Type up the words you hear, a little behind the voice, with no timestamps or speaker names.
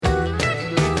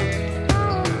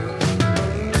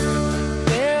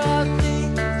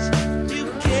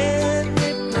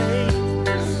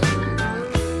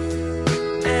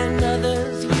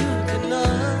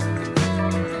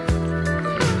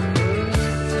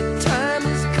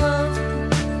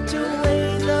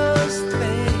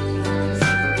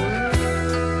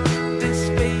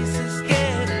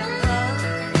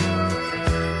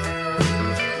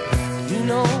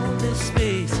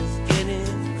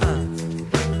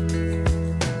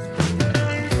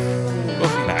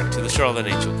Charlotte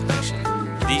Angel Connection,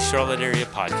 the Charlotte area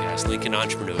podcast linking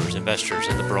entrepreneurs, investors,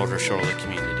 and the broader Charlotte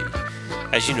community.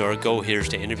 As you know, our goal here is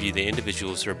to interview the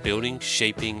individuals that are building,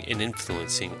 shaping, and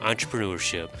influencing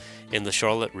entrepreneurship in the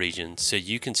Charlotte region so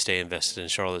you can stay invested in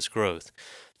Charlotte's growth.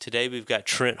 Today, we've got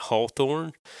Trent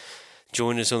Hawthorne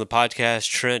joining us on the podcast.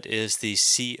 Trent is the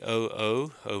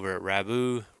COO over at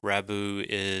Rabbu. Rabbu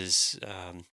is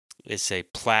it's a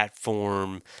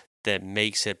platform that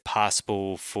makes it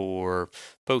possible for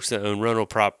folks that own rental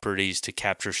properties to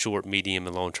capture short, medium,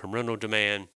 and long-term rental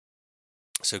demand.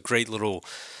 So great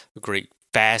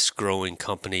fast-growing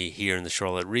company here in the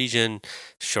Charlotte region,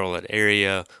 Charlotte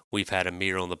area. We've had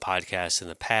Amir on the podcast in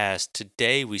the past.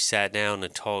 Today, we sat down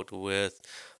and talked with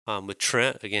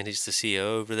Trent. Again, he's the CEO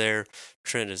over there.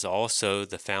 Trent is also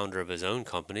the founder of his own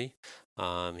company.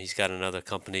 He's got another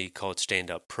company called Stand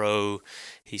Up Pro.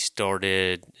 It's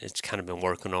kind of been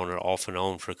working on it off and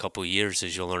on for a couple of years,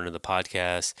 as you'll learn in the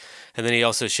podcast. And then he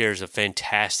also shares a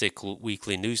fantastic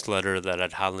weekly newsletter that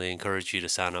I'd highly encourage you to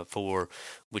sign up for,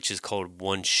 which is called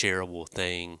One Shareable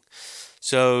Thing.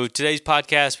 So today's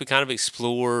podcast, we kind of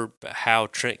explore how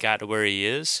Trent got to where he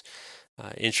is.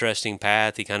 Interesting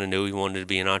path. He kind of knew he wanted to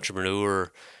be an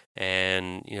entrepreneur,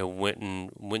 and went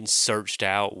and searched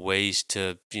out ways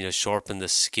to sharpen the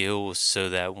skills so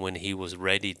that when he was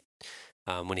ready,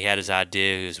 when he had his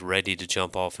idea, he was ready to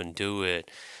jump off and do it,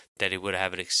 that he would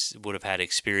have had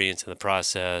experience in the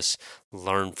process,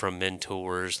 learn from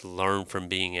mentors, learn from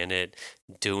being in it,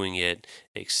 doing it,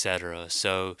 etc.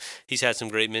 So he's had some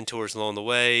great mentors along the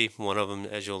way. One of them,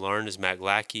 as you'll learn, is Matt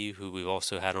Lackey, who we've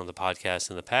also had on the podcast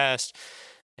in the past.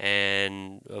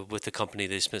 And with the company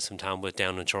they spent some time with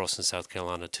down in Charleston, South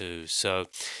Carolina too. So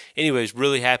anyways,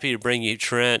 really happy to bring you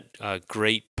Trent, a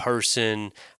great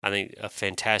person, I think a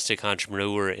fantastic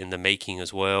entrepreneur in the making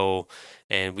as well.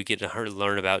 And we get to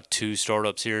learn about two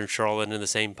startups here in Charlotte in the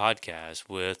same podcast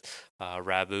with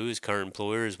Rabbu, his current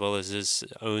employer, as well as his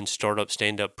own startup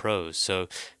Stand Up Pros. So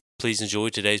please enjoy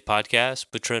today's podcast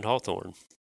with Trent Hawthorne.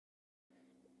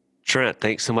 Trent,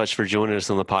 thanks so much for joining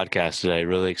us on the podcast today.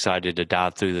 Really excited to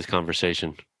dive through this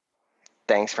conversation.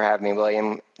 Thanks for having me,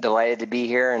 William. Delighted to be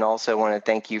here, and also want to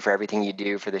thank you for everything you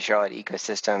do for the Charlotte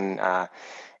ecosystem.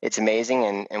 It's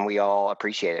amazing, and we all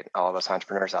appreciate it, all of us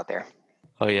entrepreneurs out there.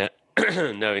 Oh, yeah.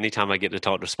 No, anytime I get to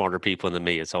talk to smarter people than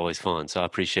me, it's always fun. So I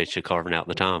appreciate you carving out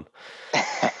the time.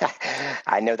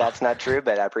 I know that's not true,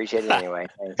 but I appreciate it anyway.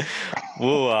 Thanks.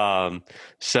 Well,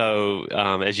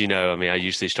 as you know, I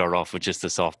usually start off with just the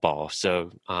softball.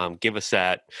 So give us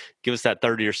that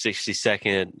 30 or 60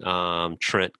 second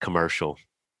Trent commercial.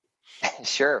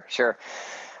 Sure.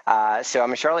 So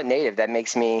I'm a Charlotte native. That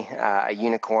makes me a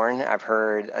unicorn. I've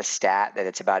heard a stat that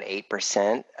it's about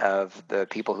 8% of the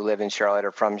people who live in Charlotte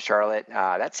are from Charlotte.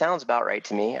 That sounds about right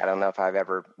to me. I don't know if I've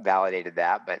ever validated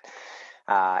that, but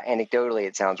anecdotally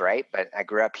it sounds right. But I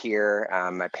grew up here.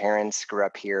 My parents grew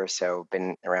up here, so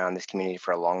been around this community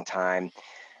for a long time.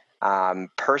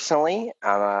 Personally,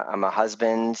 I'm a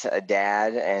husband, a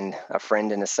dad, and a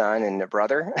friend and a son and a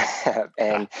brother.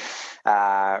 And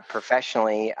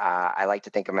professionally, I like to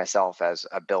think of myself as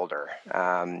a builder,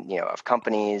 of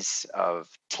companies, of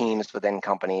teams within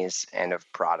companies, and of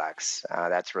products.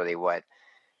 That's really what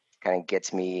kind of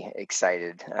gets me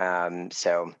excited.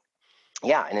 So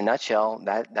yeah, in a nutshell,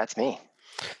 that's me.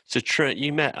 So Trent,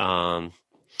 you met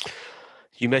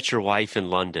your wife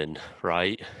in London,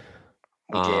 right?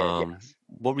 We did, yes.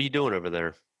 What were you doing over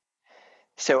there?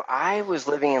 So I was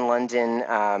living and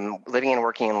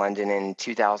working in London in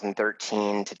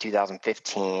 2013 to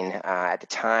 2015. At the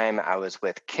time, I was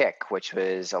with Kick, which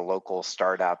was a local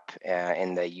startup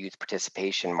in the youth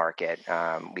participation market.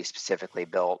 We specifically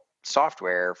built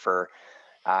software for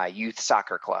youth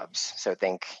soccer clubs. So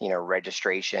think,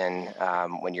 registration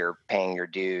when you're paying your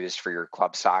dues for your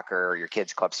club soccer or your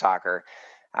kids' club soccer.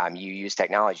 You use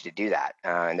technology to do that.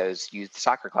 And those youth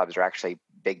soccer clubs are actually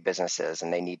big businesses,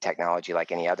 and they need technology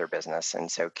like any other business.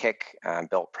 And so Kick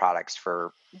built products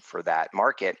for that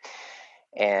market.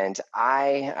 And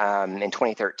I, in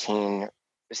 2013,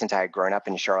 since I had grown up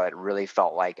in Charlotte, really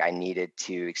felt like I needed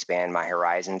to expand my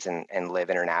horizons and live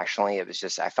internationally. It was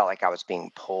just, I felt like I was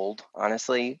being pulled,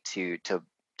 honestly, to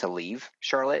leave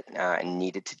Charlotte and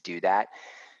needed to do that.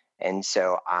 And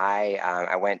so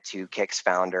I went to Kick's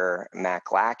founder, Matt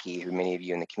Lackey, who many of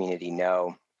you in the community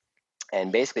know,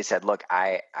 and basically said, look,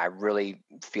 I really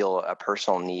feel a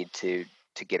personal need to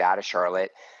get out of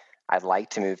Charlotte. I'd like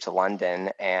to move to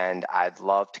London, and I'd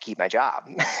love to keep my job,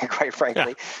 quite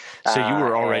francely. Yeah. So you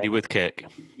were already with Kick?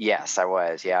 Yes, I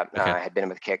was. Yeah. Okay. I had been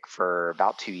with Kick for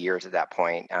about 2 years at that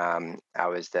point. I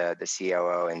was the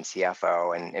COO and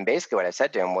CFO. And basically what I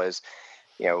said to him was,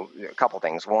 a couple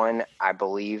things. One, I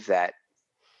believe that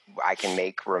I can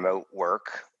make remote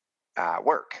work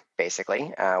work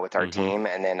basically with our Mm-hmm. team.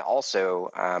 And then also,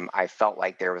 I felt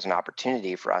like there was an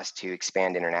opportunity for us to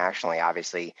expand internationally.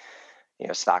 Obviously,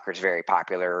 soccer is very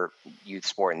popular youth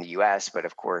sport in the U.S., but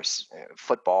of course,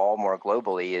 football more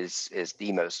globally is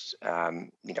the most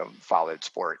followed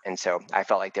sport. And so I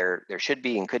felt like there should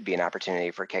be and could be an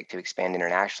opportunity for Kick to expand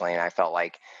internationally, and I felt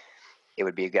like it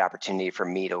would be a good opportunity for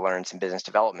me to learn some business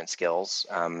development skills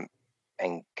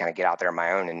and kind of get out there on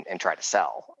my own and try to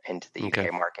sell into the Okay.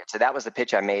 UK market. So that was the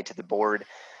pitch I made to the board.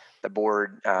 The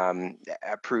board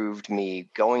approved me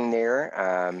going there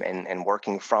and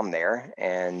working from there.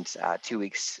 And 2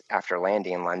 weeks after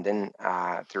landing in London,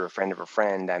 through a friend of a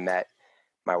friend, I met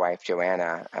my wife,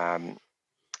 Joanna,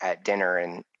 at dinner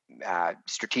and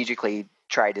strategically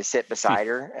tried to sit beside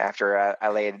her after I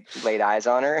laid eyes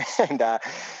on her. And,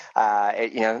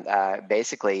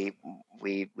 basically,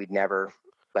 we'd never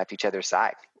left each other's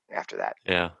side after that.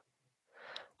 Yeah.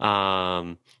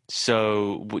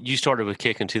 So you started with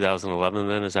Kick in 2011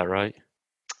 then, is that right?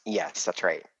 Yes, that's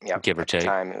right. Yep. Give or At the take.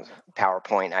 time, it was a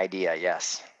PowerPoint idea.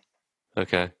 Yes.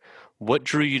 Okay. What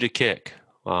drew you to Kick?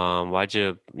 Why'd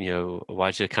you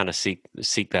kind of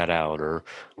seek that out, or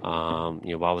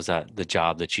why was that the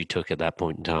job that you took at that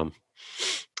point in time?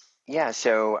 Yeah.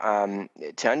 So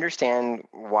to understand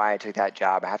why I took that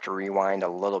job, I have to rewind a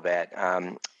little bit.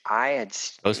 I had,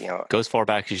 Go as far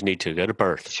back as you need to. Go to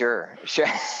birth. sure, sure.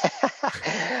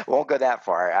 Won't go that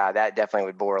far. That definitely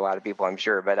would bore a lot of people, I'm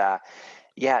sure. But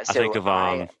yeah. I think So of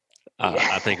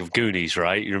I think of Goonies,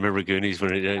 right? You remember Goonies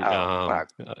when it Oh, wow,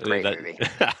 great movie.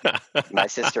 that My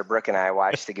sister Brooke and I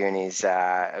watched the Goonies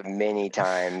many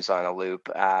times on a loop.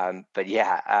 But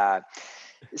yeah,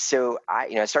 so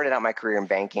I started out my career in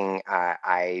banking.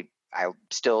 I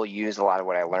still use a lot of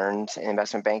what I learned in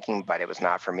investment banking, but it was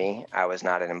not for me. I was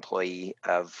not an employee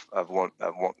of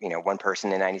one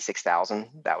person in 96,000.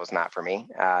 That was not for me.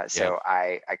 yeah. So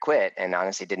I quit and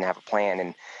honestly didn't have a plan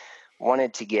and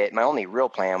wanted to get my only real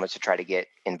plan was to try to get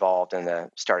involved in the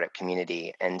startup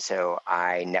community. And so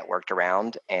I networked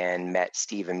around and met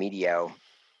Steve Amedio,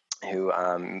 who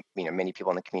many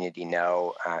people in the community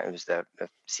know. It was the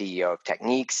CEO of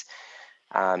Techniques.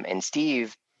 And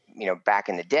Steve, back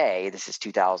in the day, this is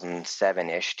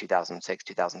 2007-ish, 2006,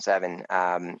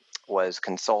 2007, was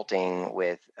consulting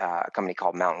with a company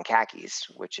called Mountain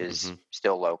Khakis, which is Hmm.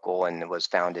 still local and was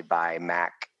founded by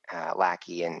Mac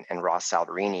Lackey and Ross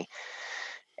Saldarini.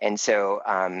 And so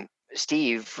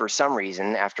Steve, for some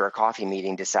reason, after a coffee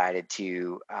meeting, decided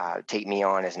to take me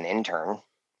on as an intern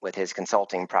with his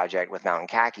consulting project with Mountain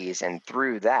Khakis. And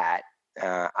through that,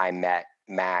 I met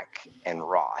Mac and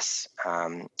Ross.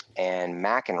 And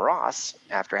Mac and Ross,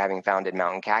 after having founded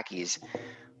Mountain Khakis,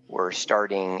 were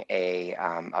starting a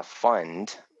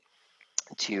fund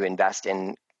to invest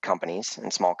in companies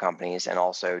and small companies and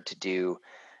also to do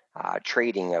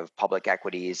trading of public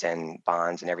equities and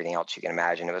bonds and everything else you can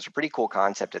imagine. It was a pretty cool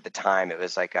concept at the time. It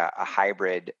was like a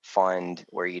hybrid fund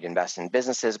where you'd invest in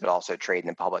businesses, but also trade in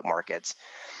the public markets,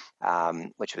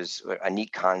 which was a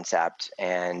neat concept.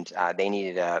 And they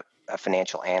needed a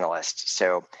financial analyst.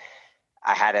 So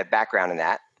I had a background in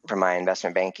that from my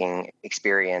investment banking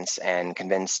experience and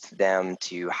convinced them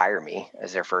to hire me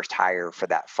as their first hire for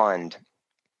that fund.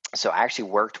 So I actually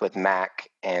worked with Mac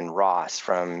and Ross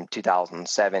from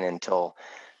 2007 until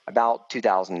about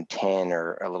 2010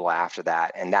 or a little after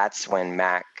that. And that's when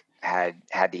Mac had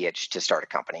the itch to start a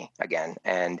company again.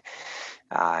 And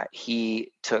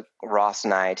he took Ross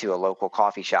and I to a local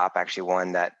coffee shop, actually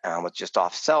one that was just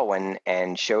off Selwyn,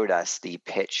 and showed us the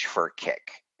pitch for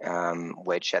Kick,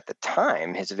 which at the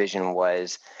time his vision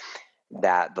was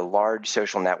that the large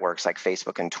social networks like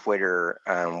Facebook and Twitter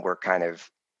were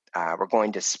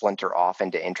going to splinter off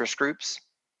into interest groups,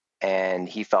 and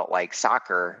he felt like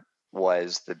soccer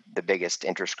was the biggest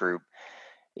interest group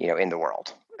in the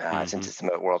world, since Hmm. it's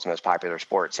the world's most popular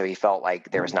sport. So he felt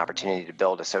like there was an opportunity to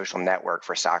build a social network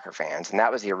for soccer fans, and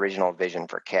that was the original vision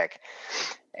for Kick.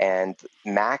 And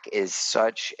Mac is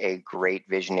such a great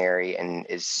visionary and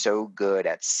is so good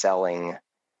at selling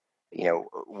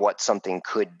what something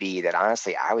could be that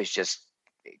honestly I was just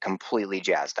completely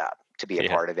jazzed up to be a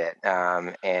Yeah. part of it.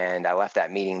 And I left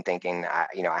that meeting thinking, I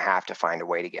have to find a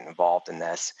way to get involved in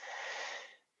this.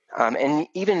 And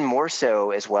even more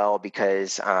so as well,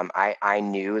 because I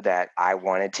knew that I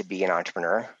wanted to be an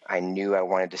entrepreneur. I knew I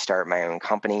wanted to start my own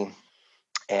company.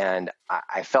 And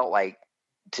I felt like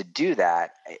to do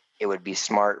that, it would be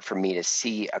smart for me to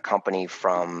see a company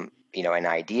from, an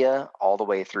idea all the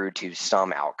way through to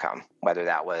some outcome, whether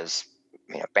that was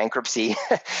bankruptcy,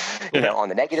 on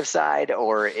the negative side,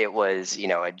 or it was,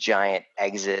 a giant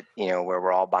exit, where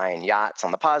we're all buying yachts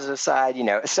on the positive side,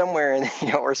 somewhere in,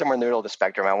 or somewhere in the middle of the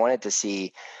spectrum. I wanted to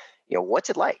see, what's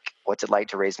it like? What's it like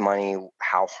to raise money?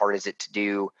 How hard is it to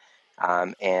do?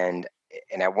 And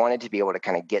I wanted to be able to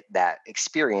kind of get that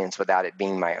experience without it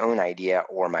being my own idea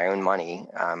or my own money,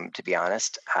 to be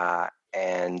honest,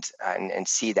 and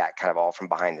see that kind of all from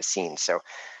behind the scenes. So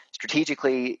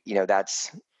strategically,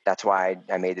 that's why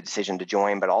I made the decision to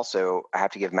join. But also, I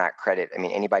have to give Matt credit. I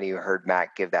mean, anybody who heard Matt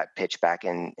give that pitch back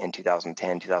in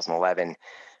 2010, 2011,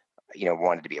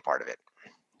 wanted to be a part of it.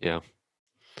 Yeah.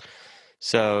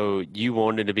 So you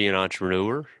wanted to be an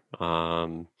entrepreneur.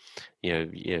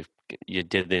 You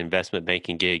did the investment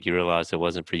banking gig. You realized it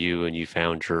wasn't for you, and you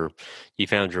found your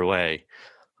way.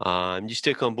 You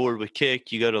stick on board with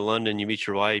Kick. You go to London. You meet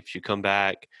your wife. You come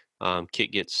back.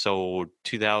 Kick gets sold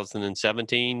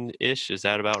 2017-ish. Is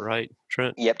that about right,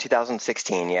 Trent? Yep,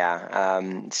 2016. Yeah.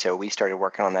 So we started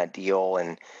working on that deal,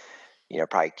 and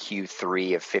probably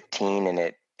Q3 of 15, and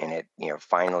it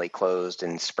finally closed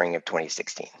in spring of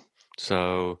 2016.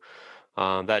 So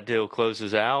that deal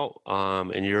closes out,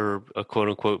 and you're a quote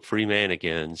unquote free man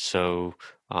again. So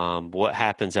what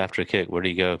happens after Kick? Where do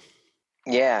you go?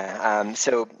 Yeah.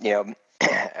 So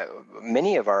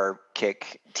many of our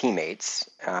Kick teammates,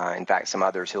 in fact, some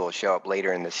others who will show up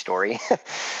later in the story,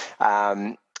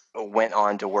 went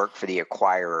on to work for the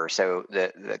acquirer. So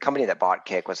the company that bought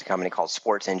Kick was a company called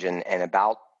Sports Engine, and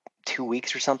about 2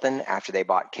 weeks or something after they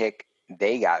bought Kick,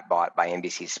 they got bought by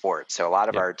NBC Sports. So a lot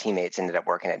of Yep. our teammates ended up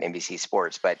working at NBC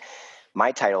Sports, but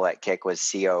my title at Kick was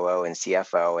COO and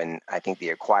CFO, and I think the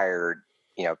acquirer,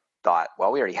 thought,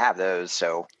 well, we already have those,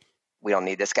 so we don't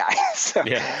need this guy. so,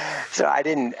 Yeah. so I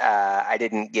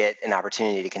didn't get an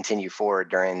opportunity to continue forward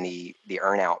during the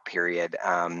earnout period,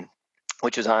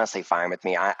 which was honestly fine with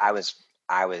me. I was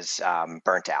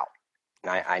burnt out.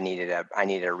 I needed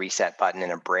a reset button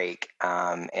and a break,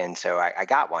 and so I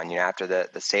got one. After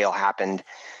the sale happened,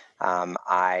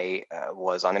 I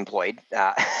was unemployed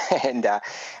and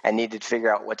needed to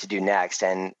figure out what to do next.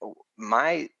 And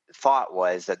my thought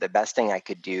was that the best thing I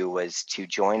could do was to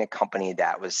join a company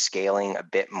that was scaling a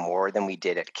bit more than we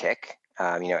did at Kick.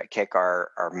 At Kick,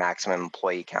 our maximum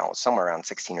employee count was somewhere around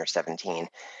 16 or 17.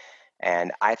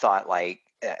 And I thought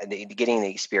getting the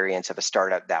experience of a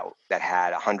startup that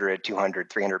had 100, 200,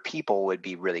 300 people would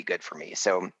be really good for me.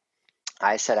 So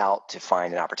I set out to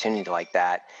find an opportunity like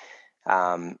that,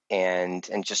 and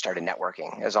just started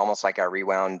networking. It was almost like I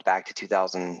rewound back to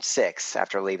 2006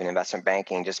 after leaving investment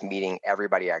banking, just meeting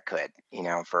everybody I could,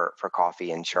 for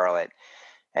coffee in Charlotte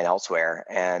and elsewhere.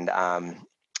 And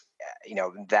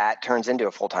that turns into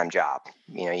a full-time job.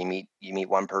 You meet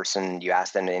one person, you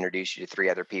ask them to introduce you to 3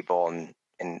 other people, and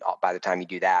by the time you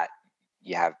do that,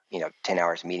 you have 10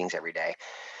 hours of meetings every day.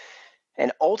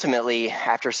 And ultimately,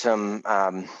 after some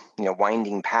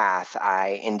winding path,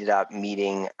 I ended up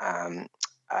meeting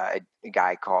a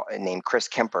guy named Chris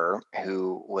Kemper,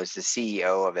 who was the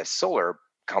CEO of a solar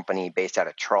company based out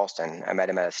of Charleston. I met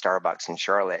him at a Starbucks in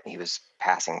Charlotte. He was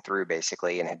passing through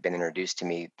basically, and had been introduced to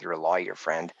me through a lawyer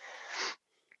friend.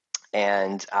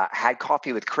 And had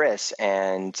coffee with Chris,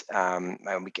 and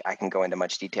I can go into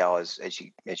much detail as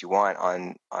you want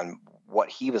on what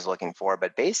he was looking for,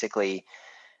 but basically.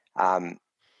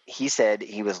 He said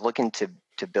he was looking to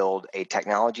build a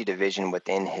technology division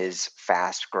within his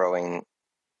fast-growing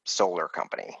solar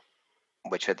company,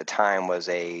 which at the time was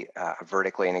a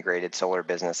vertically integrated solar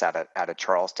business out of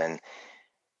Charleston.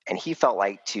 And he felt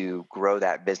like to grow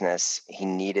that business, he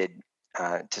needed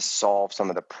to solve some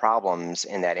of the problems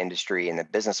in that industry and the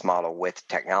business model with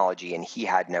technology, and he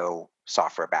had no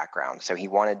software background. So he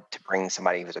wanted to bring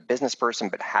somebody who was a business person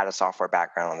but had a software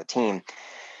background on the team.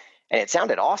 And it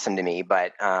sounded awesome to me,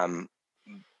 but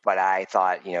I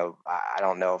thought, I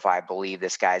don't know if I believe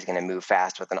this guy's going to move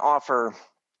fast with an offer,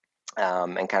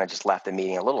 and kind of just left the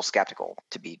meeting a little skeptical,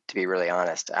 to be really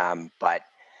honest. But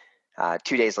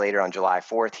 2 days later, on July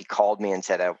 4th, he called me and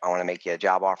said, I want to make you a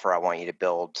job offer. I want you to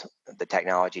build the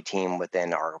technology team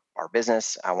within our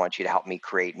business. I want you to help me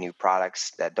create new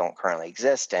products that don't currently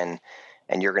exist, and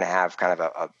you're going to have kind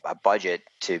of a budget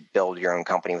to build your own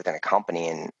company within a company.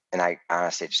 And I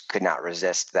honestly just could not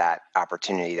resist that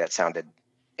opportunity. That sounded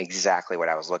exactly what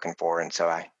I was looking for, and so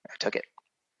I took it.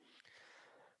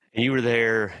 And you were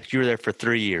there for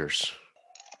 3 years.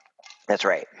 That's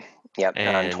right. Yep.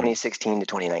 And 2016 to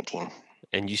 2019.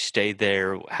 And you stayed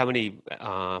there. How many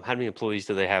employees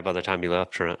do they have by the time you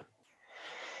left, Trent?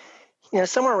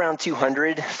 Somewhere around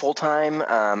 200 full time.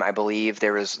 I believe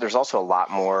there's also a lot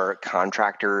more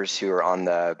contractors who are on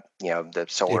the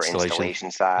solar Installation. installation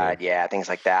Yeah. side, yeah, things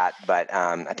like that. But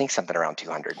I think something around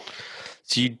 200.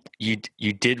 So you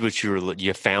did what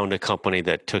you found a company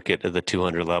that took it to the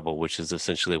 200 level, which is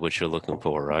essentially what you're looking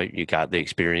for, right? You got the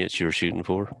experience you were shooting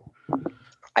for.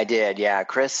 I did, yeah.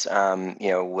 Chris,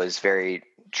 was very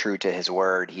true to his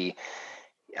word.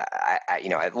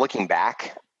 Looking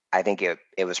back, I think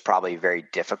it was probably very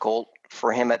difficult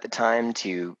for him at the time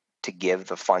to give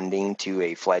the funding to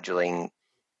a fledgling,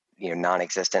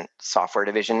 non-existent software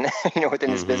division, within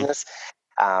his Mm-hmm. business.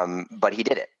 But he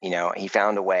did it. He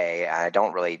found a way. I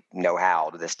don't really know how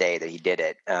to this day that he did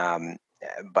it.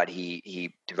 But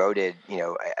he devoted,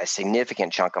 a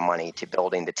significant chunk of money to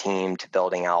building the team, to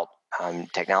building out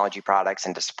technology products,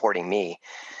 and to supporting me.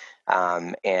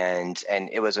 And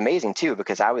it was amazing too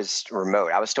because I was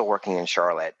remote. I was still working in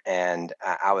Charlotte, and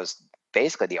I was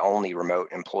basically the only remote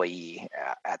employee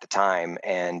at the time.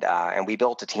 And we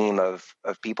built a team of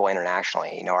people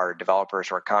internationally. Our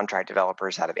developers were contract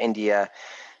developers out of India,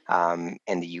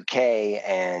 in the UK,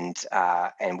 and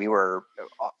we were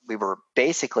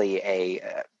basically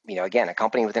again, a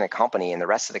company within a company, and the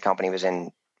rest of the company was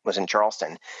in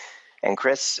Charleston. And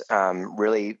Chris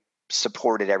really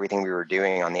supported everything we were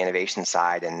doing on the innovation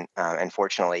side, and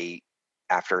fortunately,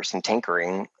 after some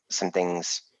tinkering, some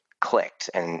things clicked,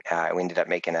 and we ended up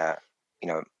making a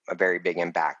very big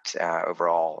impact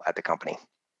overall at the company.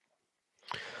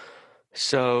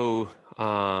 So,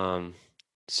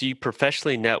 so you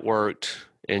professionally networked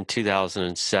in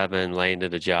 2007,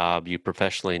 landed a job. You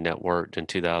professionally networked in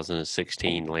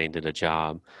 2016, landed a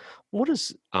job. What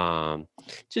is,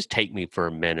 just take me for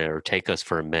a minute or take us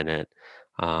for a minute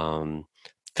um,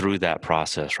 through that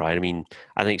process, right? I mean,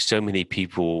 I think so many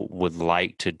people would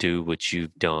like to do what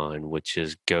you've done, which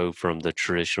is go from the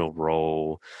traditional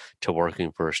role to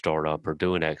working for a startup or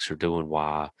doing X or doing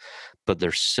Y, but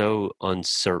they're so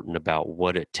uncertain about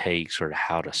what it takes or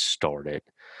how to start it.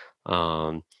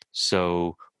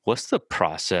 So what's the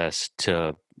process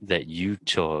to that you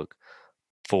took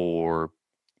for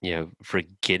for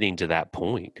getting to that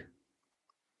point?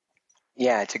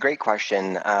 Yeah, it's a great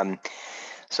question.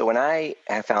 So when I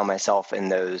have found myself in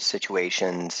those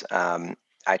situations,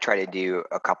 I try to do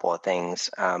a couple of things.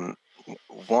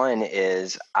 One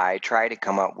is I try to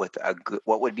come up with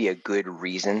what would be a good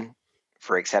reason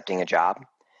for accepting a job.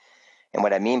 And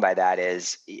what I mean by that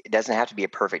is it doesn't have to be a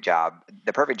perfect job.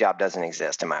 The perfect job doesn't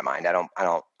exist in my mind. I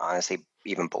don't honestly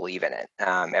even believe in it.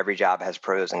 Every job has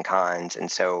pros and cons,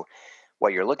 and so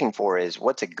what you're looking for is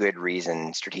what's a good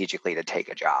reason strategically to take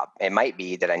a job. It might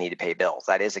be that I need to pay bills.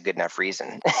 That is a good enough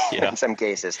reason Yeah, in some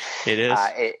cases. it is.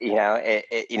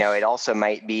 It also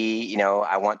might be,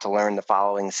 I want to learn the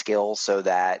following skills so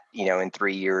that, in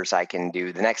 3 years I can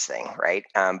do the next thing, right?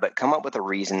 But come up with a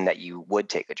reason that you would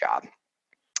take a job.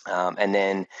 And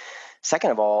then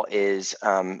second of all is,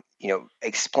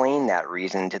 explain that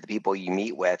reason to the people you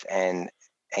meet with,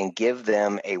 and give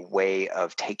them a way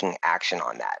of taking action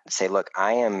on that. Say, look,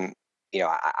 I am,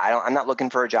 I'm not looking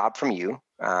for a job from you.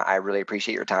 I really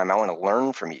appreciate your time. I want to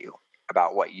learn from you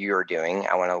about what you're doing.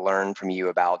 I want to learn from you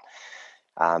about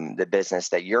the business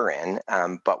that you're in.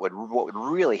 But what would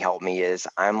really help me is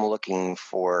I'm looking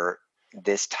for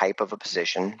this type of a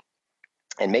position,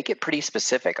 and make it pretty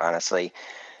specific, honestly,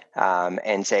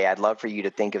 and say, I'd love for you to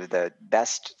think of the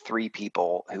best three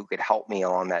people who could help me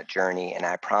along that journey. And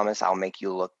I promise I'll make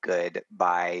you look good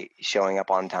by showing up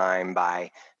on time,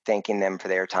 by thanking them for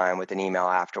their time with an email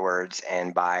afterwards,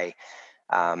 and by,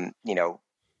 um, you know,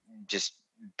 just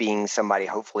being somebody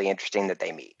hopefully interesting that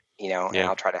they meet. And Yeah.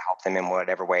 I'll try to help them in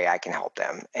whatever way I can help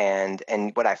them. And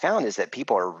what I found is that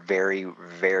people are very,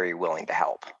 very willing to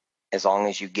help as long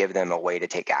as you give them a way to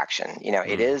take action.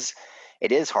 Mm.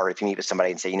 It is hard if you meet with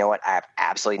somebody and say, I have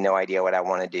absolutely no idea what I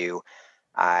want to do.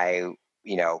 I,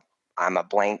 you know, I'm a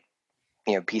blank,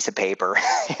 piece of paper,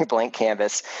 blank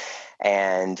canvas,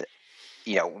 and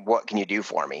what can you do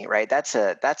for me, right? That's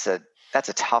a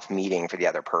tough meeting for the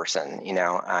other person.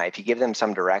 If you give them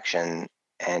some direction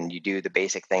and you do the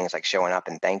basic things like showing up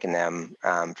and thanking them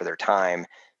for their time,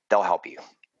 they'll help you,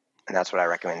 and that's what I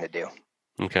recommend to do.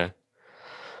 Okay.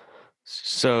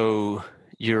 So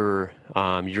you're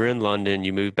in London.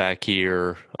 You moved back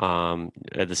here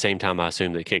at the same time. I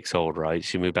assume that Kick sold, right?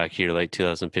 So you moved back here late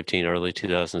 2015, early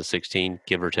 2016,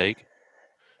 give or take.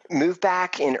 Moved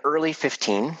back in early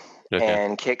 15, Okay.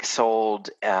 and Kick sold,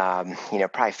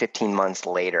 probably 15 months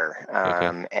later.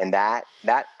 Okay. And that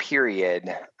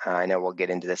period, I know we'll get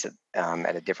into this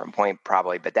at a different point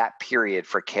probably, but that period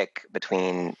for Kick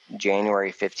between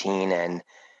January 15 and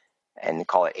and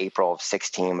call it April of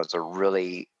 16 was a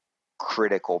really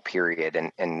critical period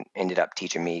and ended up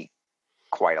teaching me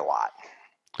quite a lot.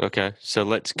 Okay, so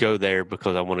let's go there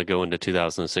because I want to go into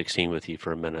 2016 with you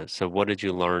for a minute. So what did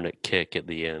you learn at Kick at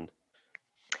the end?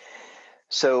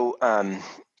 So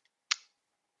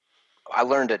I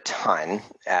learned a ton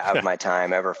of my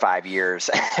time over 5 years,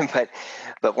 but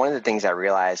one of the things I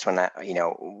realized when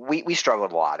we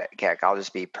struggled a lot at Keck. I'll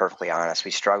just be perfectly honest.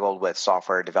 We struggled with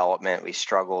software development. We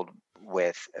struggled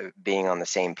with being on the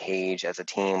same page as a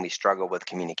team. We struggled with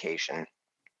communication,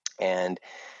 and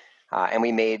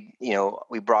we made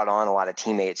we brought on a lot of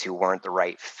teammates who weren't the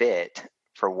right fit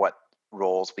for what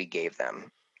roles we gave them,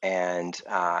 and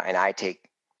I take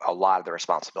a lot of the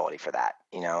responsibility for that.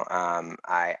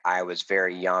 I was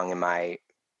very young in my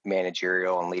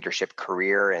managerial and leadership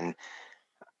career, and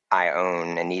I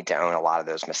own and need to own a lot of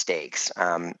those mistakes.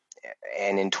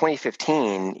 And in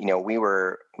 2015, we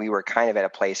were kind of at a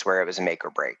place where it was a make or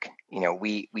break.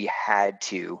 We had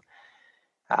to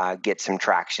get some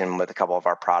traction with a couple of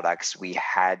our products. We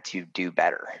had to do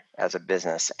better as a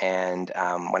business. And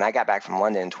when I got back from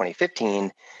London in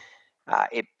 2015,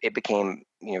 it became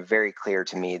very clear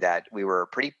to me that we were a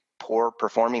pretty poor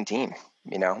performing team.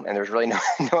 And there's really no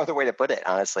other way to put it.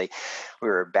 Honestly, we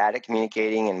were bad at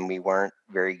communicating, and we weren't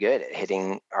very good at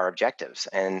hitting our objectives.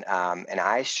 And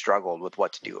I struggled with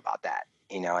what to do about that.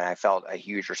 And I felt a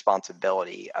huge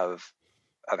responsibility of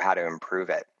how to improve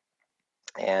it.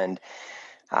 And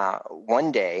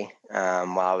one day,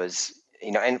 while I was,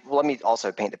 and let me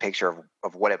also paint the picture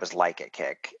of what it was like at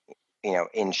Kick,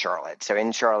 in Charlotte. So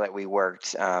in Charlotte, we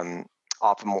worked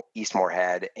off of East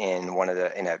Moorhead in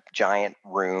in a giant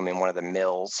room in one of the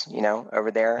mills,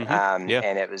 over there. Yeah.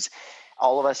 And it was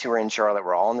all of us who were in Charlotte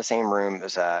were all in the same room. It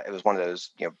was one of those,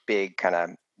 big kind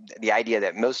of the idea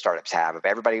that most startups have of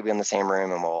everybody will be in the same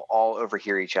room and we'll all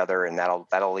overhear each other, and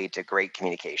that'll lead to great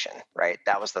communication, right?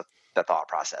 That was the thought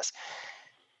process.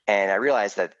 And I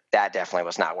realized that definitely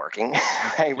was not working.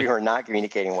 Right? We were not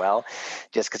communicating well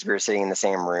just because we were sitting in the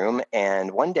same room.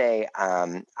 And one day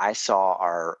I saw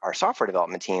our software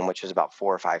development team, which was about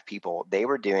 4 or 5 people. They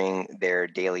were doing their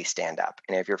daily stand-up.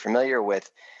 And if you're familiar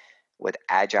with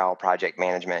agile project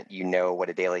management, you know what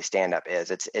a daily stand-up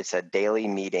is. It's a daily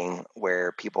meeting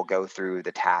where people go through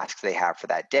the tasks they have for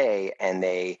that day, and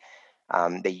they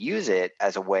use it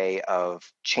as a way of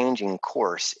changing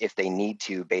course if they need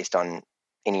to based on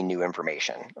any new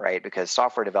information, right? Because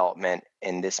software development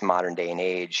in this modern day and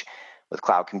age with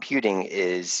cloud computing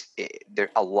there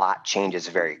a lot changes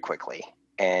very quickly,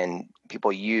 and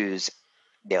people use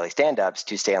daily stand-ups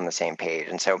to stay on the same page.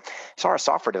 And so our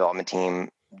software development team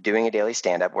doing a daily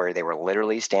stand-up where they were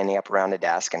literally standing up around a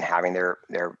desk and having their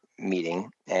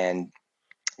meeting, and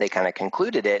they kind of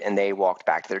concluded it and they walked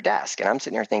back to their desk. And I'm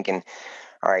sitting here thinking,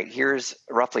 all right, here's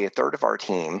roughly a third of our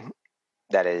team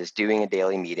that is doing a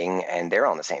daily meeting and they're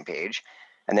on the same page.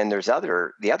 And then there's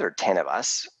the other 10 of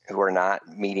us who are not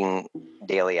meeting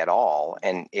daily at all.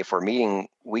 And if we're meeting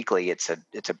weekly, it's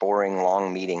a boring,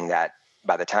 long meeting that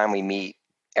by the time we meet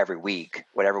every week,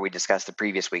 whatever we discussed the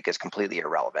previous week is completely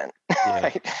irrelevant. Yeah.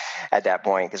 Right? At that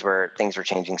point, because things are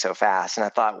changing so fast. And I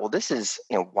thought, well, this is,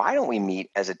 why don't we meet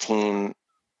as a team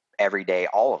every day,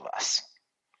 all of us?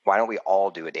 Why don't we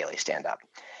all do a daily stand-up?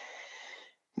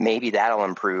 Maybe that'll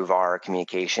improve our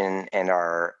communication and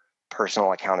our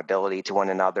personal accountability to one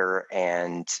another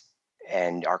and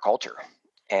our culture.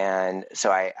 And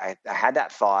so I had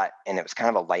that thought, and it was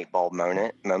kind of a light bulb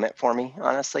moment for me,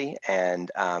 honestly. And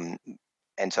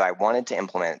so I wanted to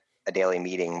implement a daily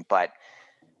meeting, but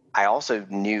I also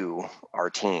knew our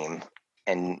team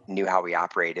and knew how we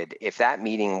operated. If that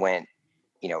meeting went,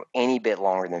 any bit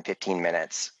longer than 15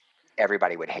 minutes,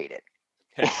 everybody would hate it.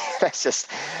 that's just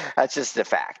the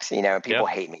fact. People Yep.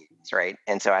 hate meetings, right?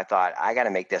 And so I thought, I got to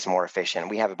make this more efficient.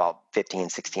 We have about 15,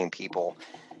 16 people.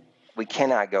 We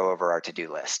cannot go over our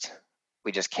to-do list.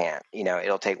 We just can't.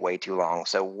 It'll take way too long.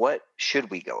 So what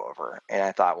should we go over? And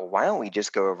I thought, well, why don't we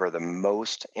just go over the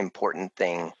most important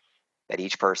thing that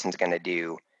each person's going to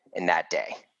do in that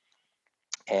day,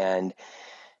 and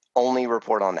only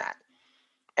report on that.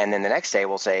 And then the next day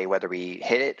we'll say whether we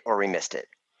hit it or we missed it,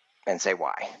 and say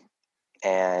why.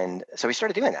 And so we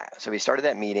started doing that. So we started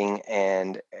that meeting,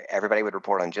 and everybody would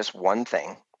report on just one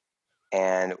thing.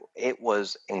 And it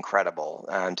was incredible,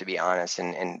 to be honest.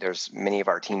 And there's many of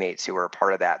our teammates who were a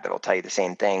part of that'll tell you the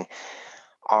same thing.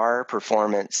 Our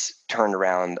performance turned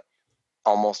around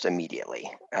almost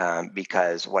immediately,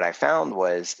 because what I found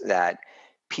was that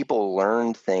people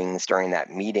learned things during that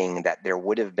meeting that there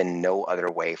would have been no other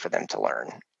way for them to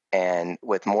learn. And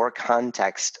with more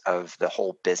context of the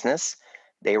whole business,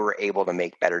 they were able to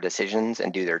make better decisions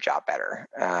and do their job better,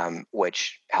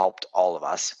 which helped all of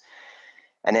us.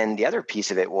 And then the other piece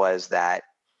of it was that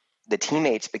the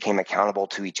teammates became accountable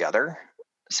to each other.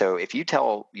 So if you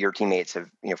tell your teammates of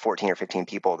 14 or 15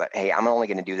 people that, hey, I'm only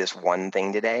going to do this one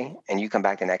thing today, and you come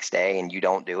back the next day and you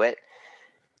don't do it,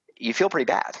 you feel pretty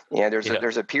bad.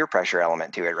 There's a peer pressure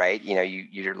element to it, right?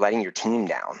 You're letting your team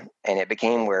down, and it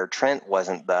became where Trent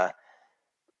wasn't the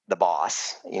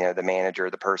boss, the manager,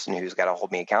 the person who's got to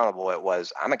hold me accountable. It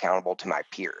was, I'm accountable to my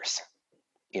peers,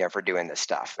 for doing this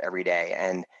stuff every day,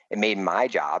 and it made my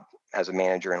job as a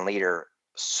manager and leader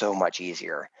so much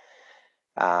easier.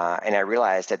 And I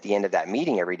realized at the end of that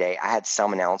meeting every day, I had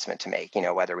some announcement to make,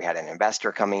 whether we had an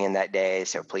investor coming in that day,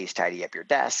 so please tidy up your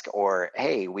desk, or,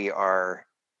 hey, we are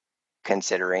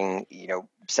considering,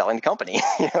 selling the company,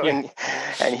 Yeah.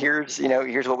 and here's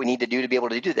what we need to do to be able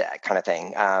to do that kind of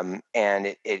thing.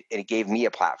 And it gave me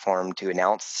a platform to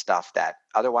announce stuff that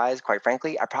otherwise, quite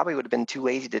frankly, I probably would have been too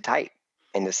lazy to type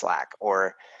into Slack,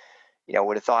 or,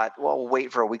 would have thought, well, we'll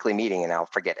wait for a weekly meeting and I'll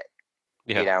forget it.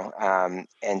 Yeah.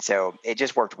 And so it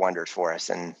just worked wonders for us,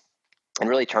 and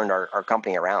really turned our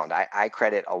company around. I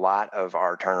credit a lot of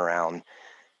our turnaround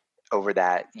over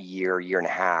that year and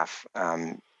a half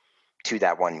to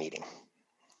that one meeting.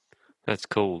 That's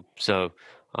cool. So,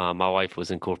 my wife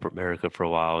was in corporate America for a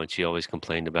while, and she always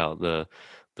complained about the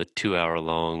 2 hour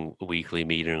long weekly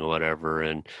meeting or whatever.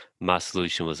 And my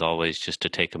solution was always just to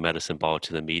take a medicine ball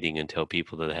to the meeting and tell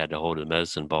people that they had to hold a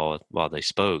medicine ball while they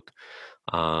spoke.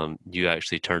 You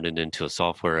actually turned it into a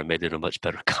software and made it a much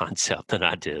better concept than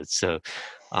I did. So,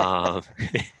 um,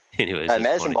 anyways, it's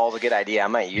Medicine funny. ball is a good idea. I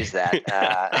might use that.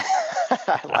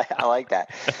 I like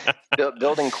that.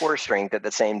 Building core strength at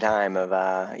the same time of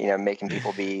making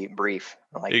people be brief.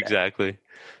 I like that. Exactly.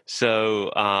 So,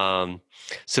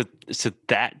 so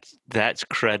that's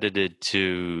credited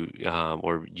to,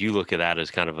 or you look at that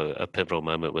as kind of a pivotal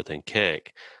moment within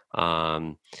Kick,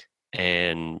 um,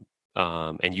 and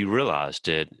and you realized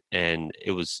it, and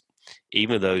it was,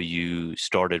 even though you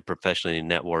started professionally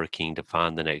networking to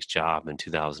find the next job in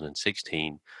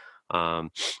 2016.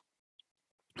 Um,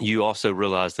 you also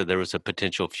realized that there was a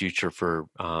potential future for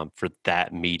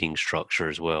that meeting structure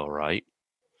as well, right?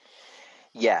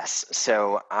 Yes.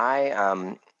 So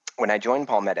when I joined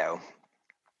Palmetto,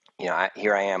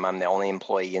 here I am. I'm the only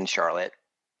employee in Charlotte,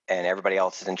 and everybody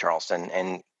else is in Charleston.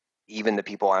 And even the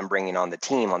people I'm bringing on the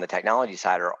team on the technology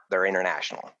side they're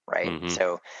international, right? Mm-hmm.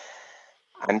 So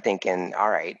I'm thinking, all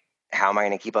right, how am I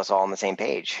going to keep us all on the same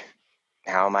page?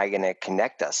 How am I going to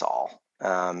connect us all?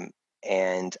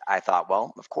 And I thought,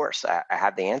 well, of course, I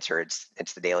have the answer.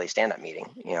 It's the daily stand-up meeting.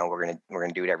 We're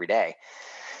gonna do it every day.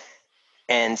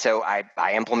 And so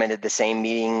I implemented the same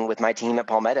meeting with my team at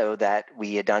Palmetto that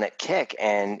we had done at Kick,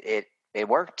 and it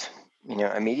worked,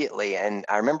 immediately. And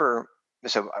I remember,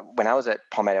 so when I was at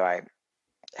Palmetto, I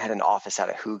had an office out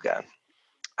of Huga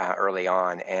early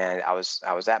on, and I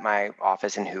was at my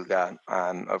office in Huga,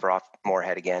 over off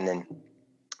Moorhead again,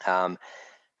 and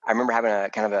I remember having a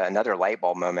kind of another light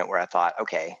bulb moment where I thought,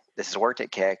 okay, this has worked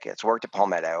at Kick, it's worked at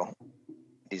Palmetto.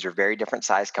 These are very different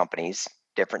size companies,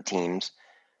 different teams.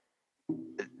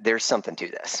 There's something to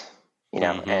this,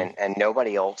 Mm-hmm. and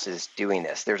nobody else is doing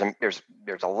this. There's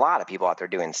a lot of people out there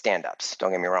doing stand-ups.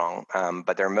 Don't get me wrong,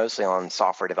 but they're mostly on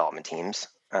software development teams,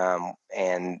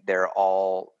 and they're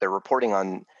reporting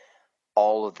on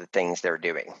all of the things they're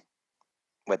doing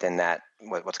within that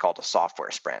what's called a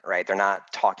software sprint, right? They're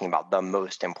not talking about the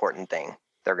most important thing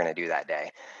they're going to do that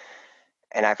day.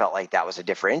 And I felt like that was a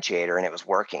differentiator, and it was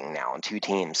working now on two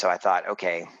teams. So I thought,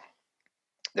 okay,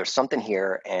 there's something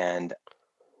here, and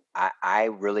I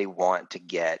really want to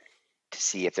get to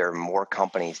see if there are more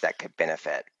companies that could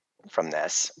benefit from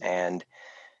this. And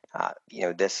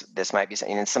this might be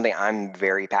something, and it's something I'm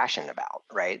very passionate about,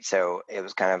 right? So it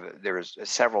was kind of, there was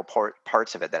several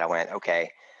parts of it that I went, okay,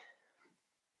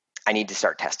 I need to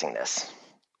start testing this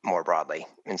more broadly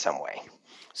in some way.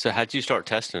 So how'd you start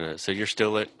testing it? So you're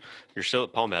still at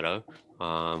Palmetto.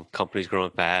 Company's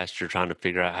growing fast. You're trying to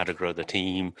figure out how to grow the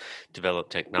team, develop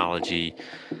technology,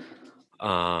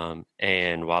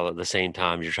 and while at the same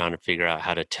time you're trying to figure out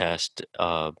how to test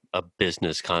a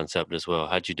business concept as well.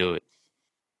 How'd you do it?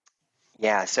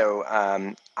 Yeah, so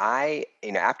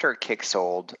after Kick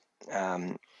sold,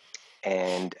 um,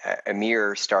 and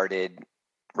Amir started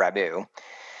Rabu,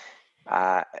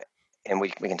 uh, and we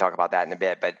can talk about that in a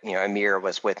bit. But Amir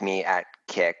was with me at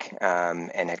Kick,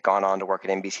 and had gone on to work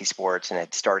at NBC Sports and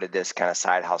had started this kind of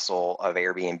side hustle of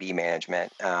Airbnb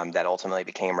management, that ultimately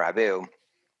became Rabu.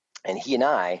 And he and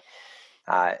I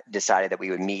decided that we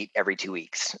would meet every 2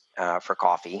 weeks for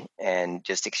coffee and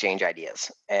just exchange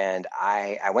ideas. And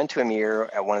I went to Amir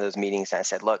at one of those meetings and I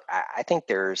said, look, I think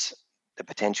there's the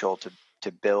potential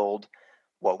to build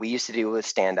what we used to do with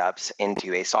stand-ups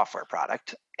into a software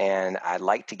product. And I'd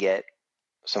like to get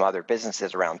some other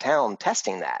businesses around town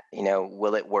testing that.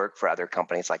 Will it work for other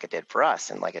companies like it did for us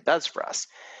and like it does for us?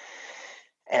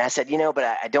 And I said, but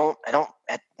I don't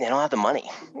have the money,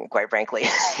 quite frankly,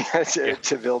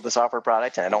 to build the software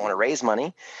product, and I don't want to raise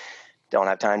money. Don't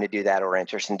have time to do that or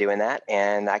interest in doing that,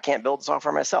 and I can't build the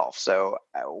software myself. So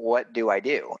what do I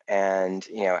do? And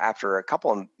after a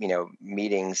couple of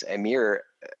meetings, Amir,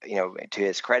 to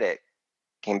his credit,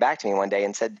 came back to me one day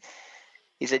and said,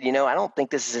 he said, I don't think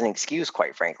this is an excuse,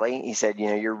 quite frankly. He said,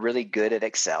 you're really good at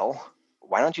Excel.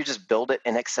 Why don't you just build it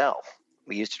in Excel?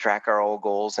 We used to track our old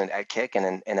goals at Kick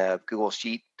and in a Google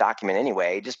Sheet document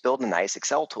anyway. Just build a nice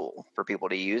Excel tool for people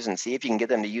to use and see if you can get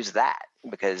them to use that.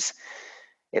 Because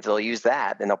if they'll use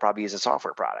that, then they'll probably use a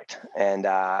software product. And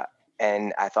I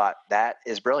thought that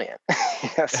is brilliant.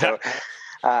 So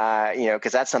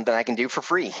because that's something I can do for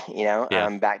free. Yeah.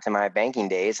 Back to my banking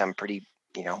days, I'm pretty.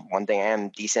 One thing I am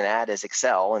decent at is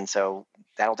Excel, and so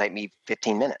that'll take me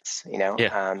 15 minutes.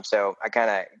 Yeah. So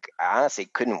I honestly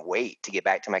couldn't wait to get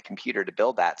back to my computer to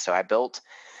build that. So I built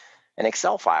an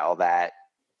Excel file that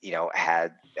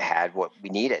had what we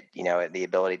needed. The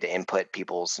ability to input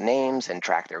people's names and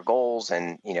track their goals,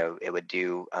 and it would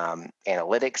do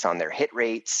analytics on their hit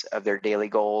rates of their daily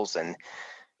goals and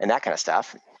that kind of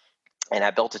stuff. And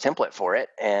I built a template for it.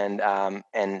 And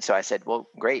so I said, well,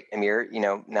 great, Amir,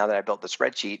 now that I built the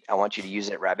spreadsheet, I want you to use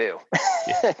it at Rabu.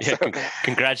 Yeah.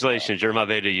 Congratulations. You're my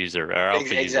beta user or alpha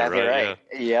user, Exactly right?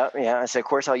 Yeah. Yeah. I said, of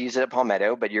course I'll use it at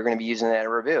Palmetto, but you're going to be using it at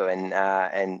Rabu.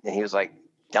 And he was like,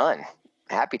 done,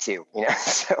 happy to,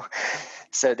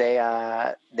 so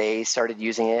they started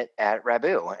using it at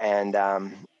Rabu. And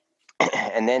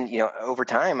then, over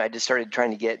time, I just started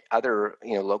trying to get other,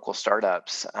 local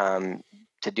startups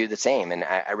to do the same. And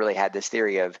I really had this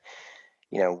theory of,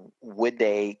 would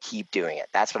they keep doing it?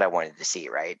 That's what I wanted to see,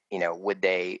 right? Would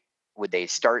they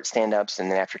start stand-ups and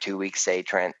then after 2 weeks say,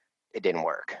 Trent, it didn't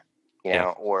work,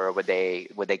 or would they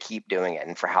keep doing it?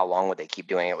 And for how long would they keep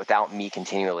doing it without me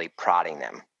continually prodding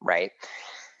them, right?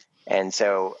 And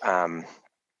so, during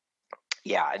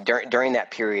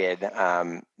that period,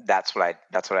 that's what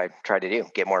I tried to do: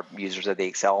 get more users of the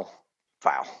Excel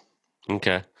file.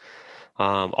 Okay.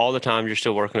 All the time you're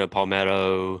still working at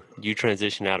Palmetto. You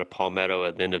transitioned out of Palmetto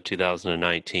at the end of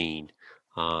 2019.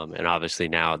 And obviously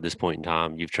now at this point in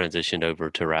time, you've transitioned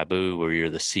over to Rabu, where you're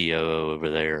the COO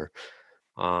over there.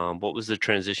 What was the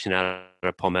transition out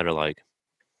of Palmetto like?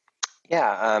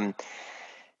 Yeah.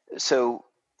 So,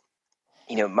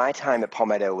 my time at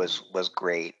Palmetto was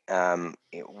great.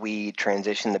 We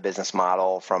transitioned the business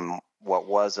model from what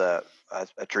was a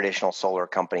traditional solar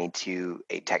company to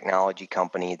a technology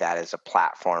company that is a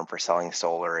platform for selling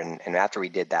solar. And after we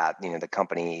did that, the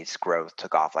company's growth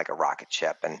took off like a rocket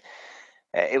ship. And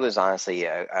it was honestly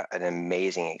an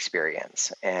amazing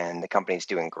experience. And the company's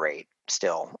doing great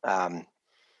still.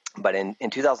 But in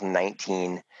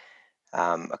 2019,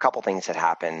 a couple things had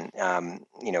happened. One,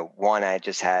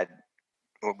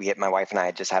 my wife and I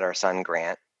had just had our son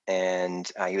Grant, and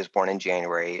he was born in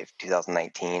January of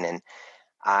 2019. And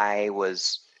I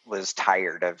was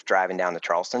tired of driving down to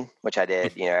Charleston, which I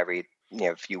did, every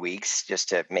few weeks just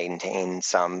to maintain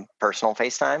some personal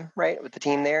FaceTime, right, with the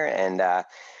team there. And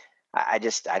I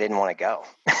didn't want to go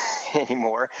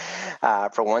anymore,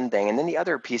 for one thing. And then the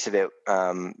other piece of it,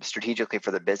 strategically for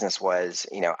the business, was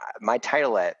my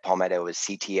title at Palmetto was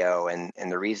CTO,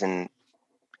 and the reason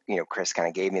Chris kind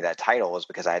of gave me that title was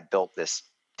because I had built this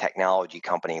technology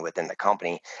company within the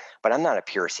company, but I'm not a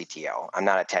pure CTO. I'm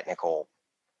not a technical.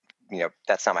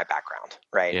 That's not my background,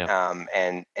 right? Yeah.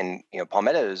 And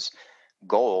Palmetto's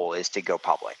goal is to go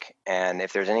public. And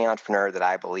if there's any entrepreneur that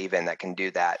I believe in that can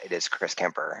do that, it is Chris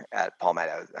Kemper at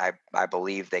Palmetto. I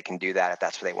believe they can do that if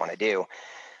that's what they want to do.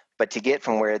 But to get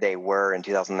from where they were in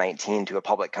 2019 to a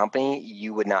public company,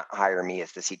 you would not hire me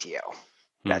as the CTO.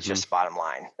 That's just bottom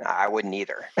line. I wouldn't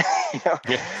either.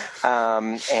 Yeah.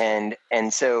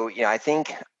 And so, I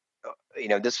think,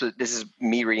 this is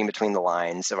me reading between the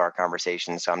lines of our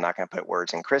conversation, so I'm not going to put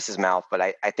words in Chris's mouth, but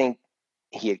I think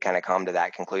he had kind of come to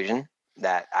that conclusion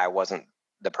that I wasn't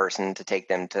the person to take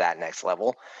them to that next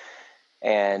level.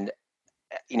 And,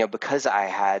 because I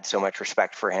had so much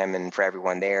respect for him and for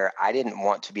everyone there, I didn't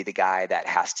want to be the guy that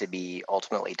has to be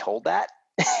ultimately told that,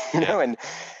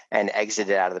 and exit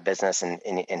it out of the business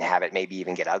and have it maybe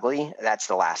even get ugly. That's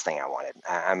the last thing I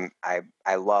wanted.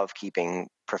 I love keeping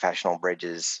professional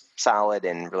bridges solid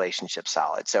and relationships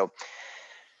solid. So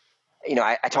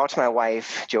I talked to my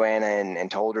wife, Joanna,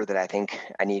 and told her that I think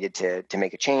I needed to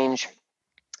make a change.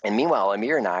 And meanwhile,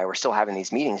 Amir and I were still having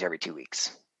these meetings every 2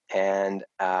 weeks. And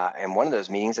one of those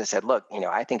meetings, I said, look,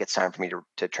 I think it's time for me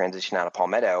to transition out of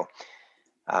Palmetto,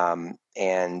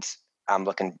 and I'm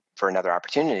looking for another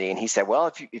opportunity. And he said,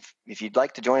 well, if you'd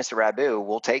like to join us at Rabu,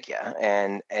 we'll take you.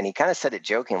 And he kind of said it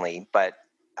jokingly, but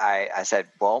I said,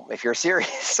 well, if you're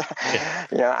serious,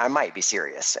 Yeah. I might be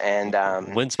serious.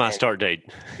 When's my start date?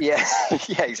 Yeah,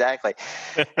 yeah, exactly.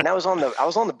 And I was on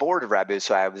the board of Rabu,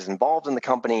 so I was involved in the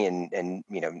company and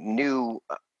knew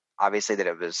obviously that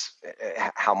it was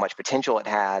how much potential it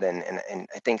had, and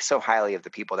I think so highly of the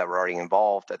people that were already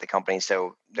involved at the company.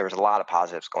 So there was a lot of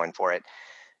positives going for it,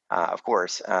 of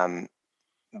course.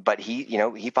 But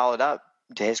he followed up.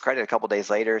 To his credit, a couple days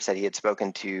later, said he had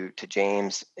spoken to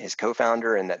James, his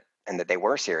co-founder, and that they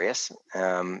were serious,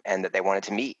 and that they wanted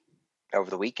to meet over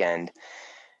the weekend.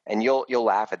 And you'll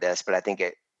laugh at this, but I think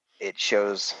it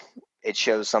shows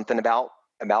something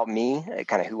about me,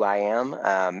 kind of who I am.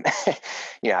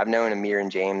 I've known Amir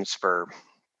and James for,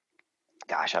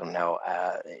 gosh, I don't know,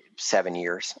 7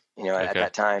 years, at Okay.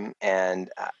 that time,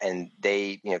 and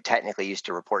they, technically used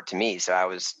to report to me. So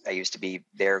I used to be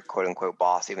their quote unquote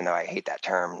boss, even though I hate that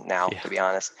term now, Yeah. to be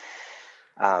honest.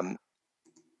 Um,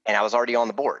 and I was already on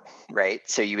the board, right?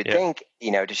 So you would Yeah. think,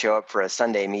 to show up for a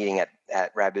Sunday meeting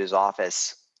at Rabu's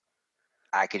office,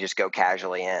 I could just go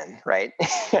casually in, right?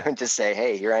 Yeah. And just say,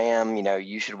 hey, here I am,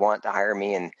 you should want to hire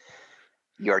me, and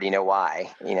you already know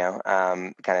why,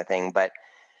 kind of thing. But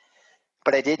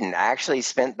I didn't. I actually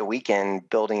spent the weekend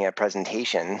building a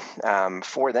presentation,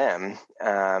 for them,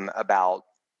 about,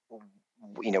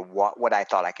 what I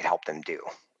thought I could help them do,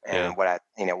 Yeah. and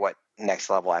what next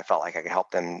level I felt like I could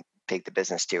help them take the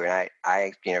business to. And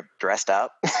I dressed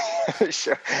up,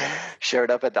 show-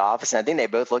 showed up at the office, and I think they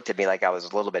both looked at me like I was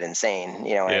a little bit insane,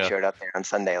 when I Yeah. showed up there on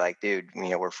Sunday, like, dude,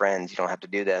 we're friends. You don't have to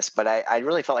do this. But I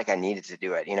really felt like I needed to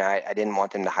do it. I didn't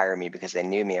want them to hire me because they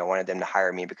knew me. I wanted them to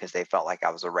hire me because they felt like I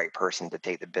was the right person to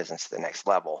take the business to the next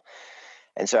level.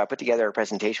 And so I put together a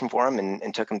presentation for them,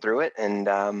 and took them through it. And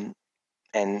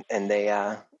they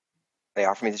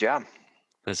offered me the job.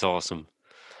 That's awesome.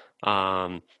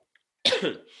 Um,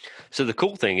 so the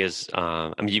cool thing is,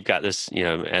 I mean, you've got this,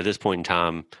 at this point in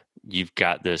time, you've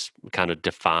got this kind of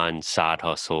defined side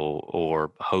hustle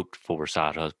or hoped for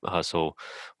side hustle,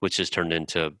 which has turned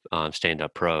into Stand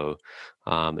Up Pro.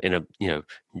 And,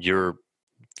 your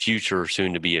future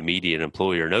soon to be immediate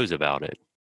employer knows about it.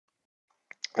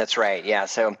 That's right. Yeah.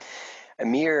 So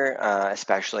Amir,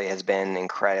 especially, has been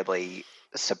incredibly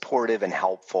supportive and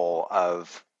helpful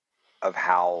of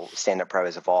how Stand Up Pro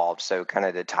has evolved. So, kind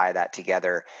of to tie that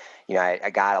together, I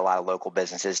got a lot of local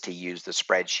businesses to use the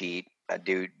spreadsheet,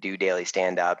 do daily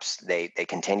stand ups. They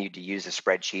continued to use the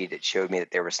spreadsheet. It showed me that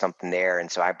there was something there,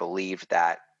 and so I believed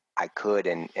that I could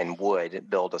and would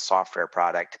build a software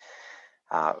product,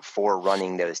 for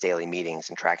running those daily meetings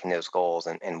and tracking those goals.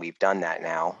 And we've done that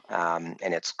now,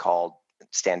 and it's called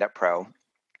Stand Up Pro.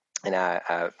 And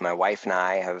my wife and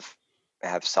I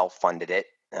have self-funded it,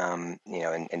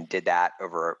 and did that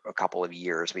over a couple of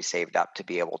years. We saved up to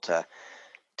be able to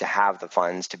have the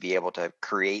funds to be able to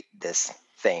create this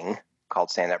thing called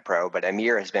Stand Up Pro. But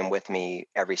Amir has been with me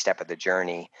every step of the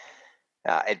journey,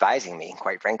 advising me,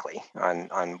 quite frankly,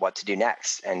 on what to do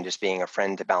next, and just being a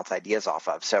friend to bounce ideas off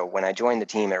of. So when I joined the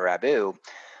team at Rabu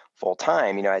full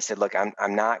time, I said, look,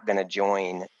 I'm not going to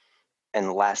join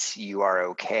unless you are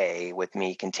okay with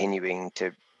me continuing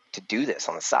to do this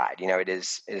on the side. It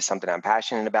is something I'm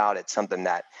passionate about. It's something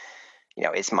that,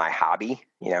 it's my hobby.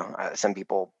 Some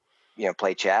people,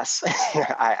 play chess.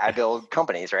 I build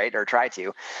companies, right? Or try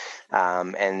to.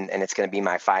 And it's going to be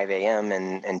my 5 a.m.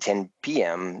 and 10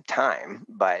 p.m. time.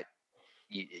 But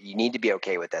you need to be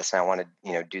okay with this. And I want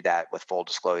to, do that with full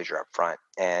disclosure up front.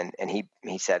 And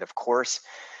he said, of course,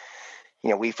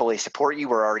 we fully support you.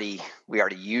 We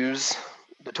already use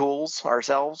the tools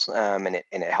ourselves, and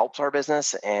it helps our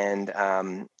business. And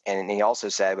he also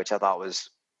said, which I thought was,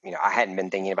 I hadn't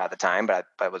been thinking about at the time, but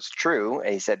it was true.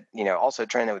 And he said, also,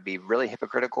 Trent, it would be really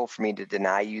hypocritical for me to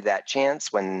deny you that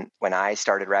chance when I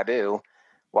started Rabu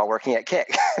while working at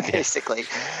Kick, Yeah. basically.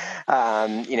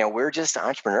 We're just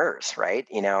entrepreneurs, right?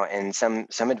 And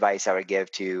some advice I would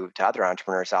give to other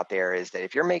entrepreneurs out there is that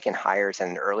if you're making hires in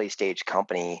an early stage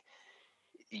company,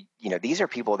 these are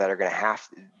people that are going to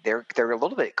they're a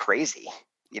little bit crazy,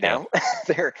 Yeah.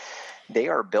 they're they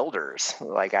are builders,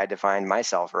 like I defined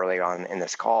myself early on in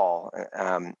this call.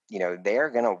 They're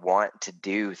going to want to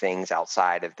do things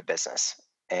outside of the business,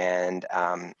 and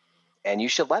you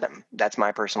should let them. That's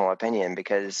my personal opinion,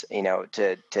 because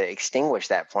to extinguish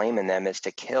that flame in them is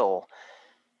to kill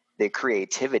the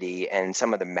creativity and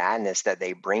some of the madness that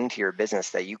they bring to your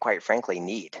business that you quite frankly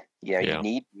need. You Yeah.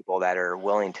 need people that are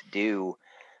willing to do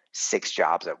 6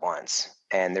 jobs at once.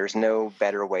 And there's no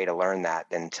better way to learn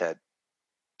that than to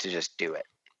just do it.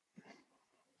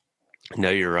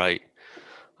 No, you're right.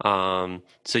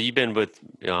 So you've been with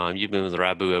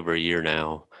Rabu over a year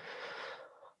now.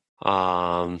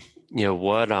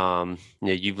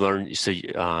 You've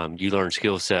learned, you learn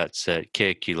skill sets at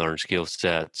Kick, you learn skill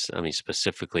sets, I mean,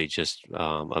 specifically just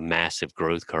a massive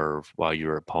growth curve while you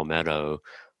were at Palmetto.